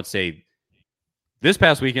 Again, I would say this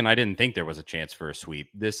past weekend, I didn't think there was a chance for a sweep.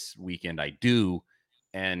 This weekend, I do,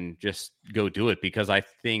 and just go do it because I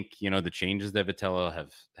think, the changes that Vitello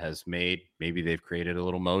has made, maybe they've created a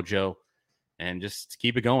little mojo, and just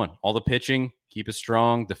keep it going. All the pitching, keep it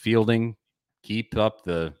strong. The fielding, keep up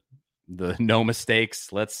the no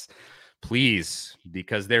mistakes. Let's please,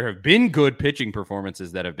 because there have been good pitching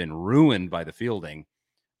performances that have been ruined by the fielding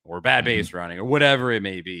or bad base running or whatever it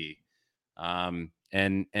may be. And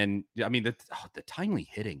I mean, the timely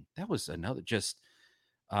hitting, that was another just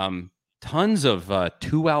tons of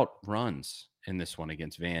 2-out runs in this one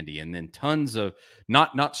against Vandy, and then tons of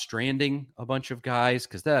not stranding a bunch of guys,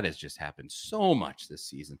 because that has just happened so much this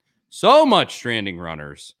season. So much stranding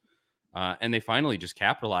runners. And they finally just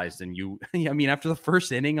capitalized. And I mean, after the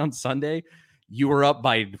first inning on Sunday, you were up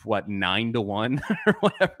by 9-1 or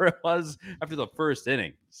whatever it was after the first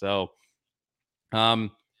inning. So,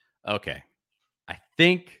 okay. I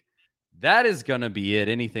think that is going to be it.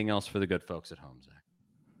 Anything else for the good folks at home, Zach?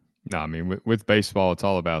 No, I mean, with baseball, it's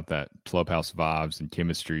all about that clubhouse vibes and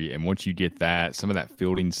chemistry. And once you get that, some of that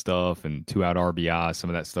fielding stuff and 2-out RBI,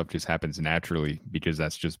 some of that stuff just happens naturally because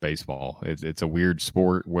that's just baseball. It's a weird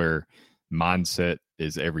sport where mindset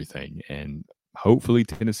is everything. And hopefully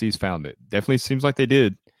Tennessee's found it. Definitely seems like they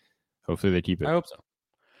did. Hopefully they keep it. I hope so.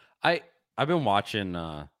 I've been watching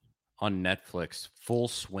on Netflix Full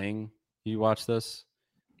Swing. You watch this?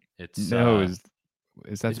 It's is that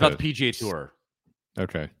it's about the PGA Tour.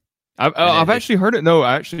 Okay. I've actually heard it. No,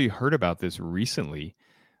 I actually heard about this recently.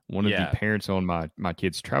 One of the parents on my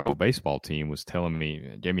kid's travel baseball team was telling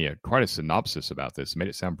me, gave me quite a synopsis about this. It made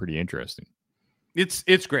it sound pretty interesting.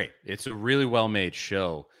 It's great. It's a really well made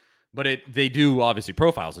show, but they do obviously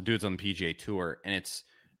profiles of dudes on the PGA Tour, and it's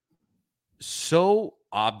so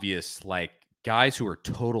obvious. Like guys who are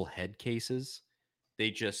total head cases, they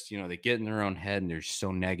just they get in their own head and they're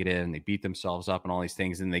so negative, and they beat themselves up and all these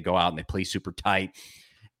things, and they go out and they play super tight.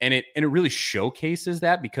 And it really showcases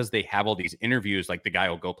that because they have all these interviews. Like the guy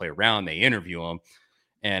will go play around, they interview them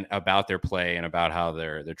and about their play and about how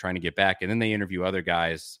they're trying to get back. And then they interview other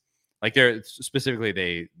guys. Like they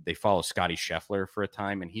follow Scotty Scheffler for a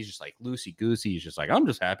time, and he's just like loosey goosey. He's just like, I'm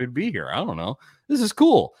just happy to be here. I don't know. This is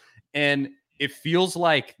cool. And it feels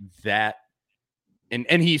like that. And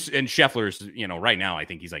Scheffler's, right now, I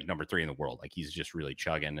think he's like number 3 in the world. Like he's just really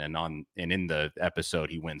chugging. And in the episode,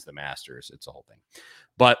 he wins the Masters. It's a whole thing.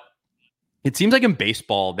 But it seems like in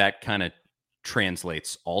baseball, that kind of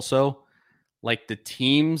translates also. Like the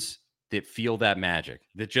teams that feel that magic,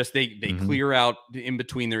 that just they clear out in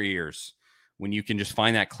between their ears when you can just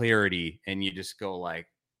find that clarity and you just go like,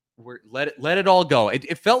 let it all go.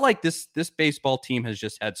 It felt like this baseball team has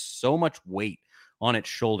just had so much weight on its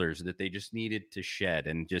shoulders that they just needed to shed,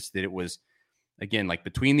 and just that it was, again, like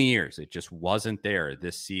between the ears, it just wasn't there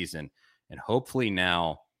this season. And hopefully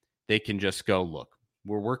now they can just go, look,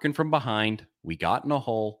 we're working from behind. We got in a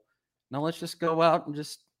hole. Now let's just go out and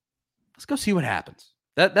let's go see what happens.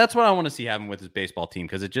 That's what I want to see happen with this baseball team,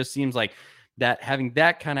 because it just seems like that having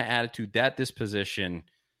that kind of attitude, that disposition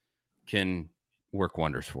can work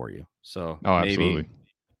wonders for you. So maybe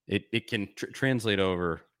it can translate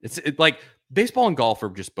over. It's like baseball and golf are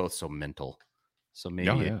just both so mental. So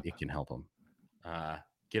maybe it can help them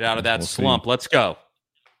get out of that slump. Let's go.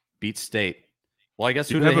 Beat State. Well, I guess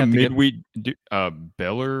who do they have a midweek?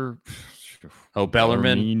 Beller. Oh,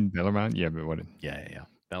 Bellarmine. Bellarmine. Yeah, but what? Yeah.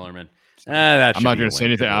 Bellarmine. I'm not going to say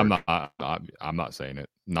anything. I'm not saying it.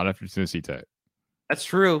 Not after Tennessee Tech. That's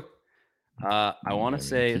true. I want to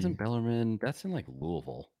say, isn't Bellarmine? That's in like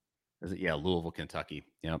Louisville. Is it? Yeah, Louisville, Kentucky.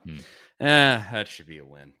 Yep. That should be a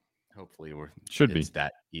win. Hopefully, it's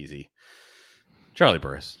that easy. Charlie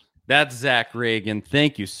Burris. That's Zach Reagan.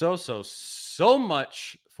 Thank you so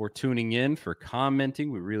much for tuning in, for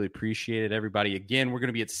commenting. We really appreciate it, everybody. Again, we're going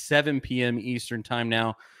to be at 7 p.m. Eastern time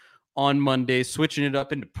now on Monday, switching it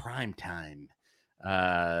up into prime time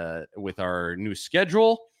with our new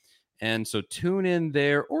schedule. And so tune in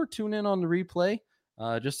there or tune in on the replay,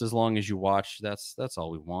 just as long as you watch. That's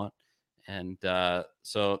all we want. And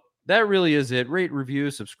so that really is it. Rate,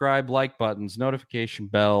 review, subscribe, like buttons, notification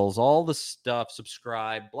bells, all the stuff.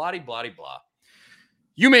 Subscribe, blah, blah, blah.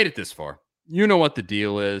 You made it this far. You know what the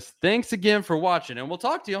deal is. Thanks again for watching, and we'll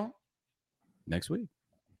talk to you next week.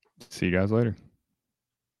 See you guys later.